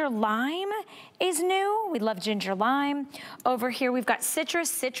 Ginger lime is new. We love ginger lime. Over here we've got citrus.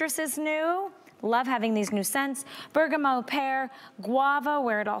 Citrus is new. Love having these new scents. Bergamot pear, guava,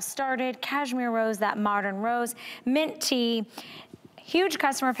 where it all started. Cashmere rose, that modern rose. Mint tea. Huge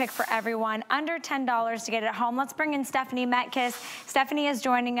customer pick for everyone. Under $10 to get it at home. Let's bring in Stephanie Metkiss. Stephanie is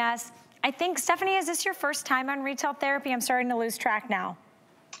joining us. I think, Stephanie, is this your first time on Retail Therapy? I'm starting to lose track now.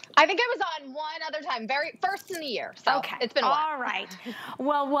 I think I was on one other time, very first in the year, so okay. It's been a while. All right.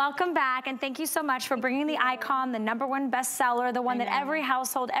 Well, welcome back, and thank you so much for bringing the icon, the #1 bestseller, the one that every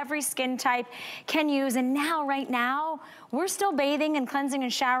household, every skin type can use. And now, right now, we're still bathing and cleansing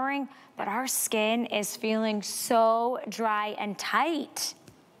and showering, but our skin is feeling so dry and tight.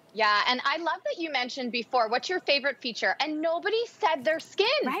 Yeah, and I love that you mentioned before, what's your favorite feature? And nobody said their skin,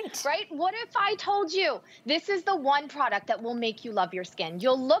 right? What if I told you this is the one product that will make you love your skin?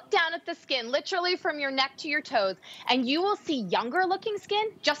 You'll look down at the skin, literally from your neck to your toes, and you will see younger looking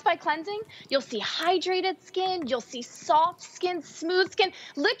skin just by cleansing. You'll see hydrated skin. You'll see soft skin, smooth skin,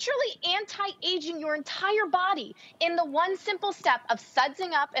 literally anti-aging your entire body in the one simple step of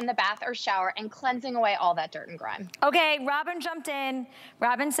sudsing up in the bath or shower and cleansing away all that dirt and grime. Okay, Robin jumped in.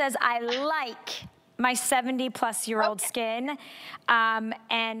 Robin says, I like my 70-plus-year-old skin,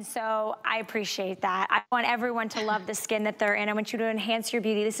 and so I appreciate that. I want everyone to love the skin that they're in. I want you to enhance your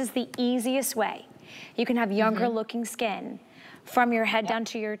beauty. This is the easiest way. You can have younger-looking skin from your head down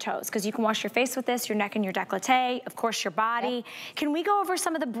to your toes, because you can wash your face with this, your neck and your décolleté, of course, your body. Can we go over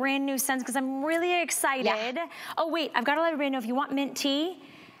some of the brand new scents, because I'm really excited. Oh, wait, I've got to let everybody know, if you want mint tea,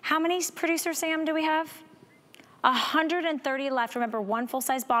 how many, producer Sam, do we have? 130 left. Remember, one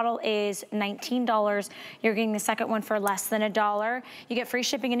full-size bottle is $19. You're getting the second one for less than $1. You get free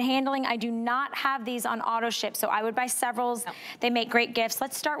shipping and handling. I do not have these on auto ship, so I would buy severals. They make great gifts.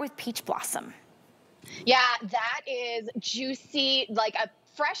 Let's start with Peach Blossom. Yeah, that is juicy, like a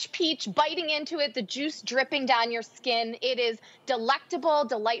fresh peach, biting into it, the juice dripping down your skin. It is delectable,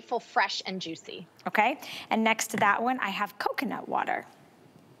 delightful, fresh, and juicy. Okay, and next to that one, I have coconut water.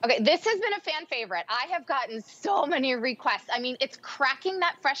 Okay, this has been a fan favorite. I have gotten so many requests. I mean, it's cracking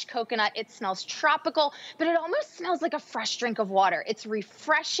that fresh coconut. It smells tropical, but it almost smells like a fresh drink of water. It's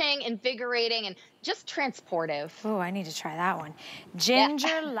refreshing, invigorating, and just transportive. Oh, I need to try that one.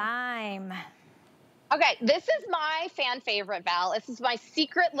 Ginger lime. Okay, this is my fan favorite, Val. This is my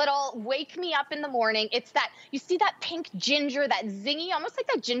secret little wake me up in the morning. It's that, you see that pink ginger, that zingy, almost like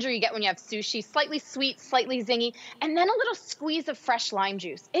that ginger you get when you have sushi, slightly sweet, slightly zingy, and then a little squeeze of fresh lime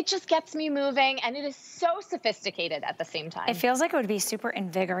juice. It just gets me moving, and it is so sophisticated at the same time. It feels like it would be super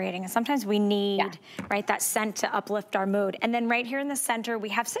invigorating, and sometimes we need, right, that scent to uplift our mood. And then right here in the center, we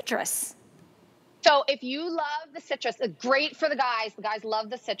have citrus. So if you love the citrus, great for the guys. The guys love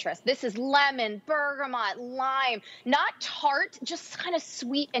the citrus. This is lemon, bergamot, lime, not tart, just kind of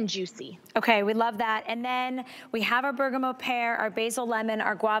sweet and juicy. Okay, we love that. And then we have our bergamot pear, our basil lemon,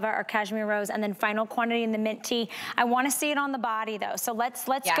 our guava, our cashmere rose, and then final quantity in the mint tea. I want to see it on the body though. So let's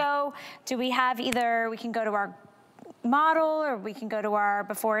go. Do we have either, we can go to our model or we can go to our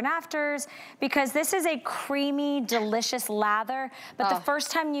before and afters, because this is a creamy, delicious lather, but the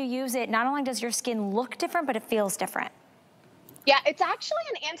first time you use it, not only does your skin look different, but it feels different. Yeah, it's actually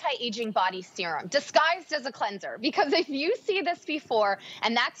an anti-aging body serum disguised as a cleanser, because if you see this before,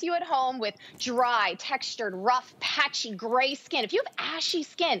 and that's you at home with dry, textured, rough, patchy, gray skin, if you have ashy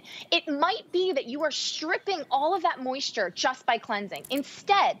skin, it might be that you are stripping all of that moisture just by cleansing.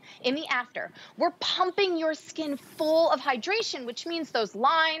 Instead, in the after, we're pumping your skin full of hydration, which means those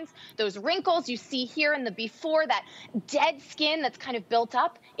lines, those wrinkles you see here in the before, that dead skin that's kind of built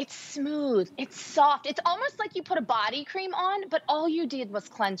up, it's smooth, it's soft. It's almost like you put a body cream on, but all you did was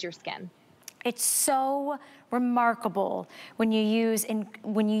cleanse your skin. It's so remarkable when you use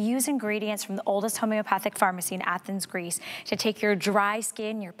ingredients from the oldest homeopathic pharmacy in Athens, Greece, to take your dry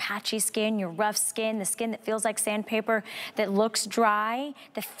skin, your patchy skin, your rough skin, the skin that feels like sandpaper, that looks dry,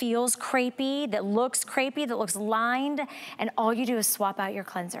 that feels crepey, that looks lined, and all you do is swap out your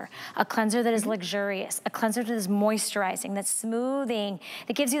cleanser. A cleanser that is luxurious, a cleanser that is moisturizing, that's smoothing,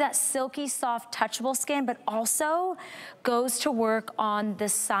 that gives you that silky, soft, touchable skin, but also goes to work on the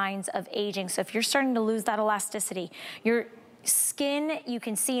signs of aging. So if you're starting to lose that elasticity, your skin, you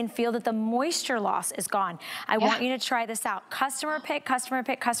can see and feel that the moisture loss is gone. I want you to try this out. Customer pick, customer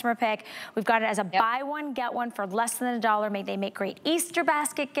pick, customer pick. We've got it as a buy one, get one for less than $1. They make great Easter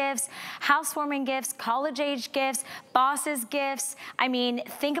basket gifts, housewarming gifts, college age gifts, bosses gifts. I mean,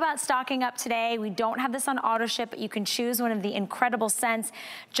 think about stocking up today. We don't have this on auto ship, but you can choose one of the incredible scents.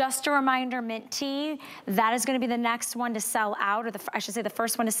 Just a reminder, mint tea, that is gonna be the next one to sell out, or I should say the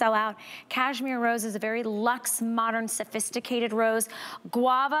first one to sell out. Cashmere rose is a very luxe, modern, sophisticated rose.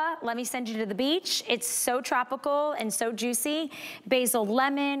 Guava, let me send you to the beach. It's so tropical and so juicy. Basil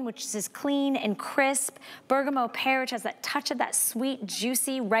lemon, which is clean and crisp. Bergamot pear, which has that touch of that sweet,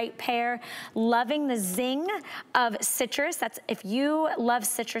 juicy, ripe pear. Loving the zing of citrus. That's, if you love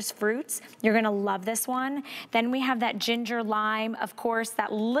citrus fruits, you're gonna love this one. Then we have that ginger lime, of course,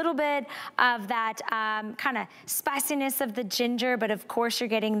 that little bit of that kind of spiciness of the ginger, but of course you're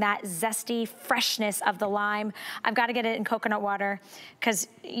getting that zesty freshness of the lime. I've got to get it in coconut water, because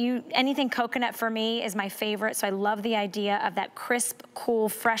anything coconut for me is my favorite. So I love the idea of that crisp, cool,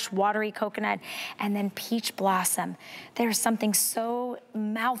 fresh, watery coconut. And then peach blossom. There's something so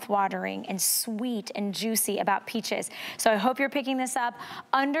mouth-watering and sweet and juicy about peaches. So I hope you're picking this up.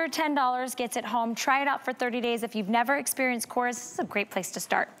 Under $10 gets it home. Try it out for 30 days. If you've never experienced Korres, this is a great place to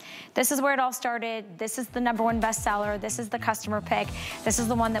start. This is where it all started. This is the #1 bestseller. This is the customer pick. This is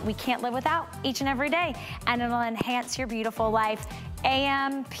the one that we can't live without each and every day. And it'll enhance your beautiful life.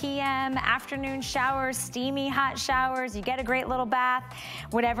 AM, PM, afternoon showers, steamy hot showers, you get a great little bath,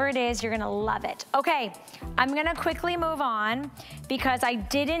 whatever it is, you're gonna love it. Okay, I'm gonna quickly move on because I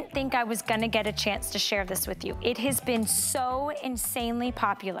didn't think I was gonna get a chance to share this with you. It has been so insanely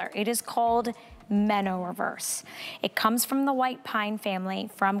popular. It is called Meno Reverse. It comes from the white pine family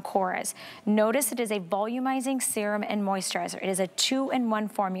from Korres. Notice it is a volumizing serum and moisturizer. It is a 2-in-1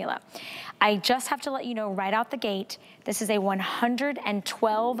 formula. I just have to let you know right out the gate, this is a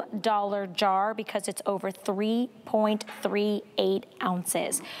 $112 jar because it's over 3.38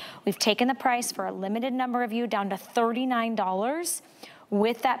 ounces. We've taken the price for a limited number of you down to $39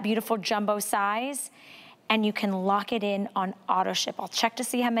 with that beautiful jumbo size. And you can lock it in on auto ship. I'll check to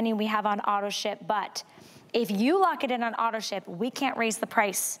see how many we have on auto ship, but if you lock it in on auto ship, we can't raise the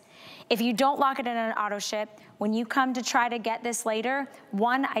price. If you don't lock it in on auto ship, when you come to try to get this later,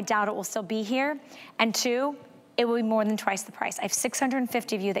 1, I doubt it will still be here, and 2, it will be more than twice the price. I have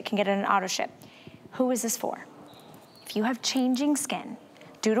 650 of you that can get it in auto ship. Who is this for? If you have changing skin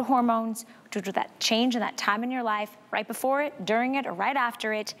due to hormones, due to that change in that time in your life, right before it, during it, or right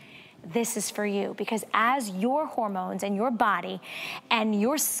after it, this is for you, because as your hormones and your body and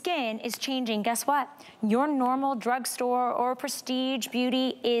your skin is changing, guess what? Your normal drugstore or prestige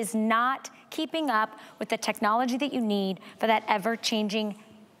beauty is not keeping up with the technology that you need for that ever-changing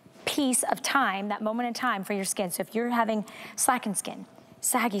piece of time, that moment in time for your skin. So if you're having slackened skin,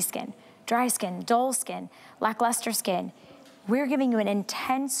 saggy skin, dry skin, dull skin, lackluster skin, we're giving you an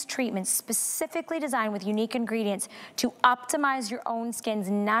intense treatment specifically designed with unique ingredients to optimize your own skin's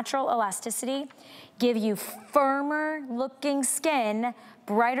natural elasticity, give you firmer looking skin,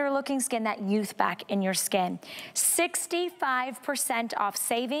 brighter looking skin, that youth back in your skin. 65% off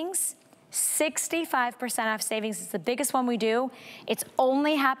savings. 65% off savings is the biggest one we do. It's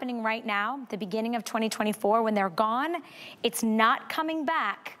only happening right now, the beginning of 2024. When they're gone, it's not coming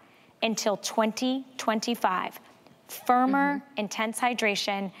back until 2025. Firmer, intense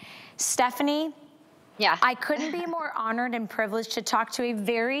hydration. Stephanie, I couldn't be more honored and privileged to talk to a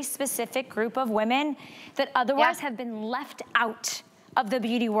very specific group of women that otherwise have been left out of the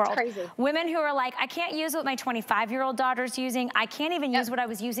beauty world. Crazy. Women who are like, I can't use what my 25-year-old daughter's using. I can't even use what I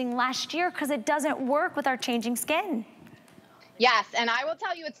was using last year because it doesn't work with our changing skin. Yes, and I will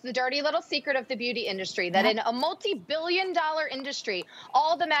tell you, it's the dirty little secret of the beauty industry that in a multi-billion-dollar industry,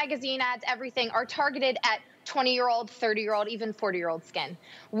 all the magazine ads, everything are targeted at 20-year-old, 30-year-old, even 40-year-old skin.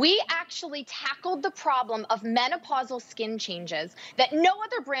 We actually tackled the problem of menopausal skin changes that no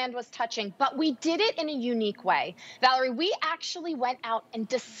other brand was touching, but we did it in a unique way. Valerie, we actually went out and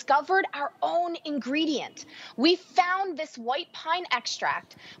discovered our own ingredient. We found this white pine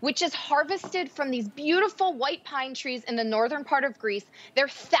extract, which is harvested from these beautiful white pine trees in the northern part of Greece. They're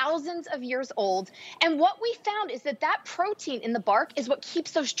thousands of years old. And what we found is that that protein in the bark is what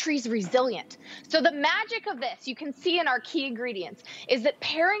keeps those trees resilient. So the magic of this, you can see in our key ingredients, is that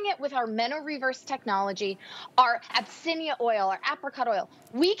pairing it with our meno-reverse technology, our Abyssinia oil, our apricot oil,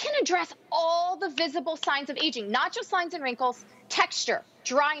 we can address all the visible signs of aging, not just lines and wrinkles, texture,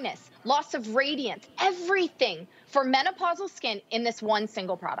 dryness, loss of radiance, everything for menopausal skin in this one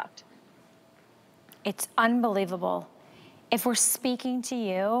single product. It's unbelievable. If we're speaking to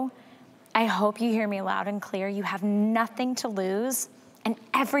you, I hope you hear me loud and clear. You have nothing to lose and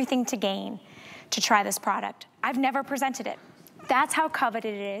everything to gain to try this product. I've never presented it. That's how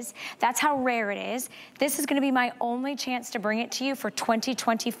coveted it is. That's how rare it is. This is gonna be my only chance to bring it to you for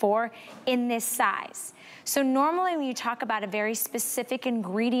 2024 in this size. So normally when you talk about a very specific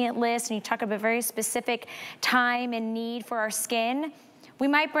ingredient list and you talk about a very specific time and need for our skin, we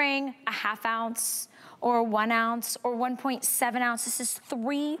might bring a ½ ounce or 1 ounce or 1.7 ounce. This is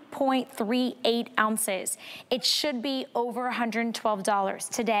 3.38 ounces. It should be over $112.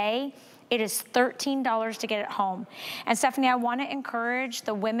 Today, it is $13 to get it home. And Stephanie, I wanna encourage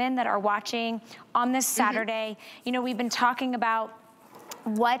the women that are watching on this Saturday. You know, we've been talking about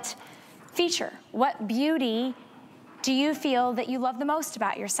what feature, what beauty do you feel that you love the most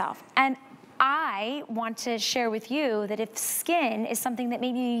about yourself? And I want to share with you that if skin is something that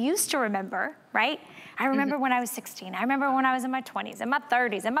maybe you used to remember, right? I remember when I was 16, I remember when I was in my 20s, in my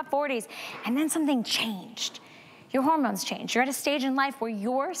 30s, in my 40s, and then something changed. Your hormones change. You're at a stage in life where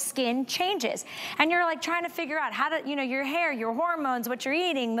your skin changes. And you're like trying to figure out how to, you know, your hair, your hormones, what you're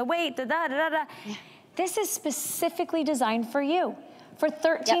eating, the weight, the da-da-da-da. This is specifically designed for you. For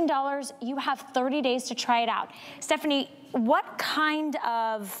 $13, you have 30 days to try it out. Stephanie, what kind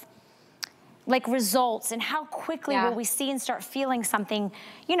of like results and how quickly will we see and start feeling something,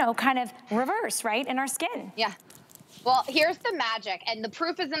 you know, kind of reverse, right, in our skin? Yeah. Well, here's the magic, and the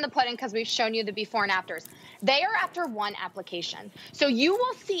proof is in the pudding because we've shown you the before and afters. They are after one application. So you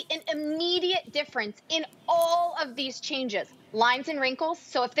will see an immediate difference in all of these changes. Lines and wrinkles,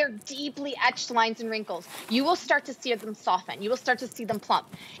 so if they're deeply etched lines and wrinkles, you will start to see them soften. You will start to see them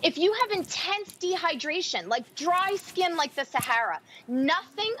plump. If you have intense dehydration, like dry skin like the Sahara,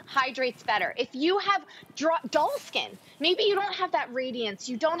 nothing hydrates better. If you have dull skin, maybe you don't have that radiance,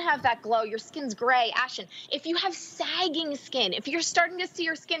 you don't have that glow, your skin's gray, ashen. If you have sagging skin, if you're starting to see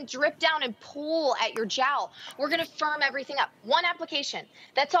your skin drip down and pool at your jowl, we're gonna firm everything up. One application,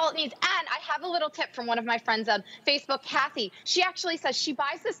 that's all it needs. And I have a little tip from one of my friends on Facebook, Kathy. She actually says she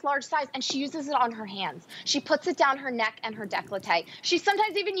buys this large size and she uses it on her hands. She puts it down her neck and her décolleté. She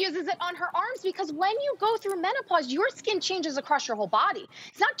sometimes even uses it on her arms because when you go through menopause, your skin changes across your whole body.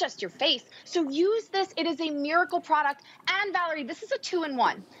 It's not just your face. So use this. It is a miracle product. And Valerie, this is a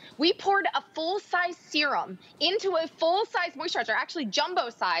 2-in-1. We poured a full-size serum into a full-size moisturizer, actually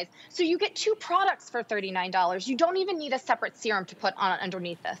jumbo size. So you get 2 products for $39. You don't even need a separate serum to put on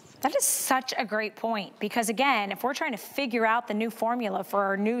underneath this. That is such a great point because again, if we're trying to figure out the new formula for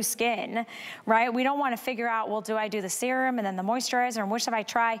our new skin, right? We don't want to figure out, well, do I do the serum and then the moisturizer, and which if I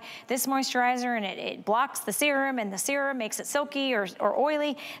try this moisturizer and it blocks the serum and the serum makes it silky or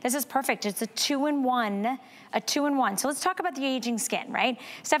oily. This is perfect. It's a 2-in-1, a 2-in-1. So let's talk about the aging skin, right?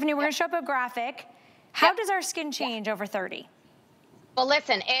 Stephanie, we're gonna show up a graphic. How does our skin change over 30? Well,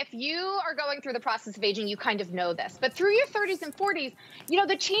 listen, if you are going through the process of aging, you kind of know this. But through your 30s and 40s, you know,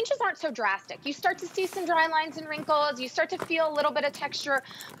 the changes aren't so drastic. You start to see some dry lines and wrinkles. You start to feel a little bit of texture.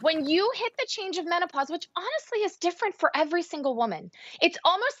 When you hit the change of menopause, which honestly is different for every single woman, it's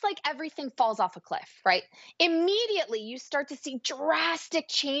almost like everything falls off a cliff, right? Immediately, you start to see drastic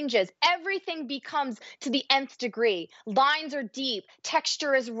changes. Everything becomes to the nth degree. Lines are deep.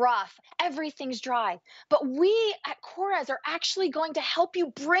 Texture is rough. Everything's dry. But we at Korres are actually going to help you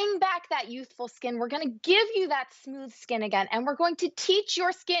bring back that youthful skin. We're going to give you that smooth skin again, and we're going to teach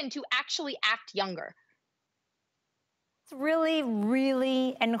your skin to actually act younger. It's really,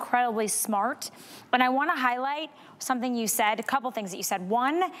 really incredibly smart. But I want to highlight something you said, a couple things that you said.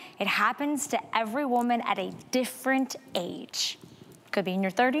 One, it happens to every woman at a different age. Could be in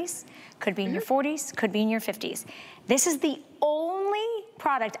your 30s, could be in your 40s, could be in your 50s. This is the only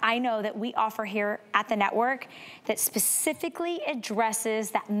product I know that we offer here at the network that specifically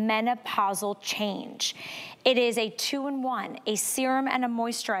addresses that menopausal change. It is a 2-in-1, a serum and a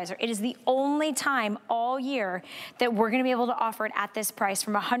moisturizer. It is the only time all year that we're gonna be able to offer it at this price,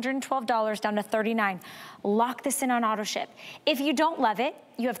 from $112 down to $39. Lock this in on auto ship. If you don't love it,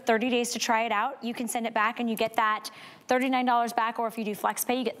 you have 30 days to try it out. You can send it back and you get that $39 back, or if you do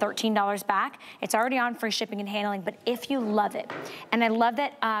FlexPay, you get $13 back. It's already on free shipping and handling, but if you love it, and I love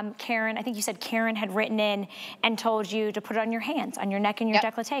that Karen, I think you said Karen had written in and told you to put it on your hands, on your neck and your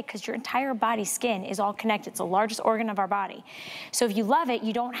décolleté, because your entire body skin is all connected. It's the largest organ of our body. So if you love it,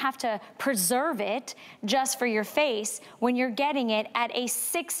 you don't have to preserve it just for your face. When you're getting it at a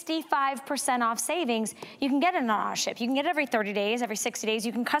 65% off savings, you can get it on auto ship. You can get it every 30 days, every 60 days.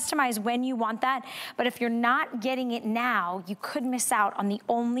 You can customize when you want that. But if you're not getting it now, you could miss out on the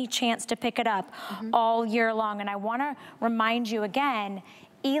only chance to pick it up all year long. And I want to remind you again,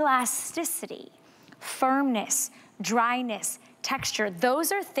 elasticity, firmness, dryness, texture,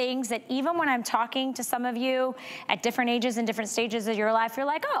 those are things that even when I'm talking to some of you at different ages and different stages of your life, you're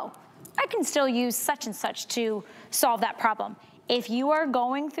like, oh, I can still use such and such to solve that problem. If you are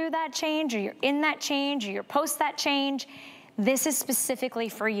going through that change, or you're in that change, or you're post that change, this is specifically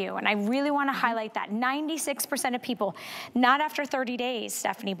for you. And I really want to highlight that 96% of people, not after 30 days,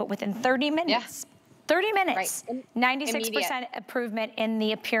 Stephanie, but within 30 minutes, 30 minutes, 96% improvement in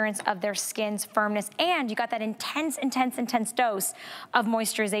the appearance of their skin's firmness. And you got that intense, intense, intense dose of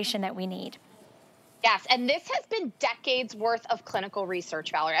moisturization that we need. Yes, and this has been decades worth of clinical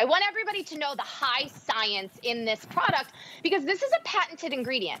research, Valerie. I want everybody to know the high science in this product, because this is a patented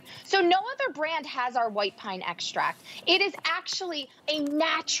ingredient. So no other brand has our white pine extract. It is actually a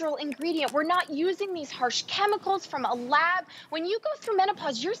natural ingredient. We're not using these harsh chemicals from a lab. When you go through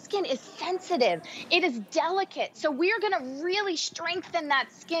menopause, your skin is sensitive. It is delicate. So we are gonna really strengthen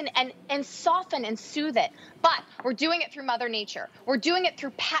that skin and soften and soothe it. But we're doing it through Mother Nature. We're doing it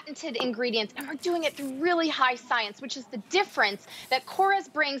through patented ingredients, and we're doing it through really high science, which is the difference that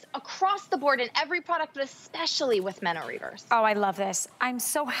Korres brings across the board in every product, but especially with MenoReverse. Oh, I love this. I'm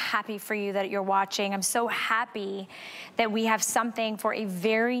so happy for you that you're watching. I'm so happy that we have something for a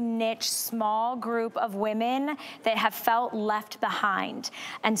very niche, small group of women that have felt left behind.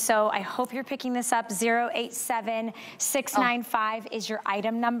 And so I hope you're picking this up. 087695 is your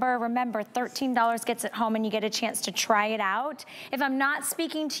item number. Remember, $13 gets it home and you get a chance to try it out. If I'm not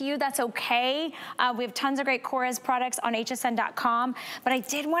speaking to you, that's okay. We have tons of great Korres products on hsn.com, but I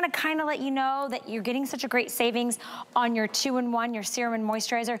did want to kind of let you know that you're getting such a great savings on your 2-in-1, your serum and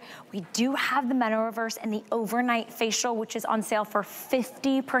moisturizer. We do have the MenoReverse and the overnight facial, which is on sale for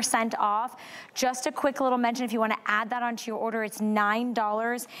 50% off. Just a quick little mention, if you want to add that onto your order, it's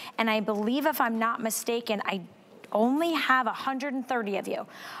 $9. And I believe, if I'm not mistaken, I only have 130 of you.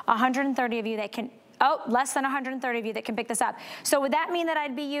 130 of you that can, less than 130 of you that can pick this up. So would that mean that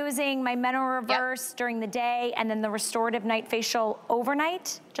I'd be using my MenoReverse during the day and then the restorative night facial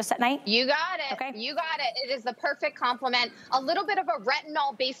overnight, just at night? You got it. Okay. You got it. It is the perfect complement. A little bit of a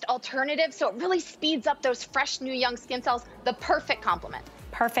retinol-based alternative, so it really speeds up those fresh, new, young skin cells. The perfect complement.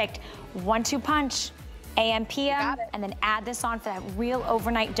 Perfect. 1-2 punch. AM, PM, and then add this on for that real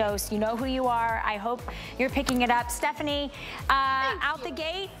overnight dose. You know who you are. I hope you're picking it up. Stephanie, out the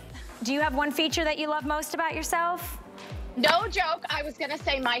gate, do you have one feature that you love most about yourself? No joke. I was going to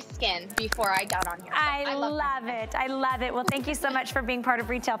say my skin before I got on here. So I love it. I love it. Well, thank you so much for being part of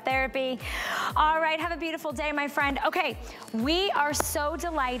Retail Therapy. All right. Have a beautiful day, my friend. Okay. We are so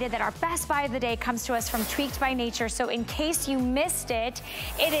delighted that our best buy of the day comes to us from Tweaked by Nature. So in case you missed it,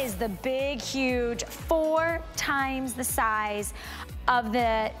 it is the big, huge 4 times the size of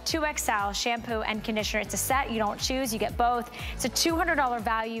the 2XL shampoo and conditioner. It's a set, you don't choose, you get both. It's a $200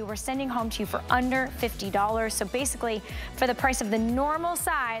 value we're sending home to you for under $50. So basically, for the price of the normal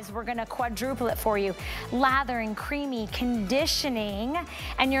size, we're gonna quadruple it for you. Lathering, creamy, conditioning,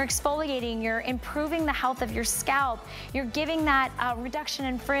 and you're exfoliating, you're improving the health of your scalp. You're giving that reduction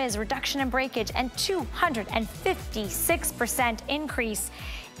in frizz, reduction in breakage, and 256% increase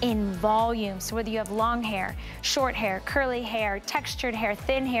in volume. So whether you have long hair, short hair, curly hair, textured hair,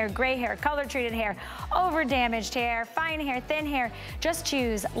 thin hair, gray hair, color treated hair, over damaged hair, fine hair, thin hair, just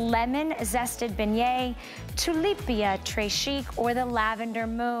choose lemon zested beignet, tulipia très chic, or the lavender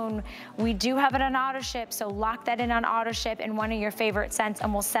moon. We do have it on auto ship, so lock that in on auto ship in one of your favorite scents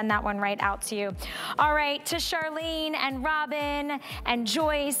and we'll send that one right out to you. All right, to Charlene and Robin and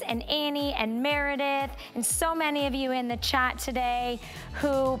Joyce and Annie and Meredith and so many of you in the chat today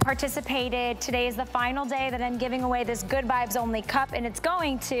who participated. Today is the final day that I'm giving away this Good Vibes Only cup, and it's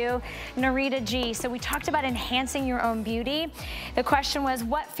going to Narita G. So we talked about enhancing your own beauty. The question was,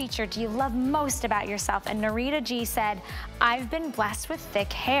 what feature do you love most about yourself? And Narita G said, I've been blessed with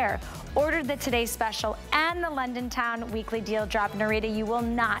thick hair. Ordered the Today's Special and the London Town Weekly Deal Drop. Narita, you will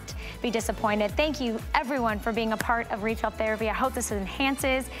not be disappointed. Thank you, everyone, for being a part of Retail Therapy. I hope this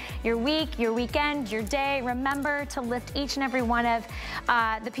enhances your week, your weekend, your day. Remember to lift each and every one of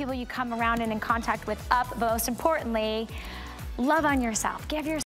the people you come around and in contact with up, but most importantly, love on yourself. Give yourself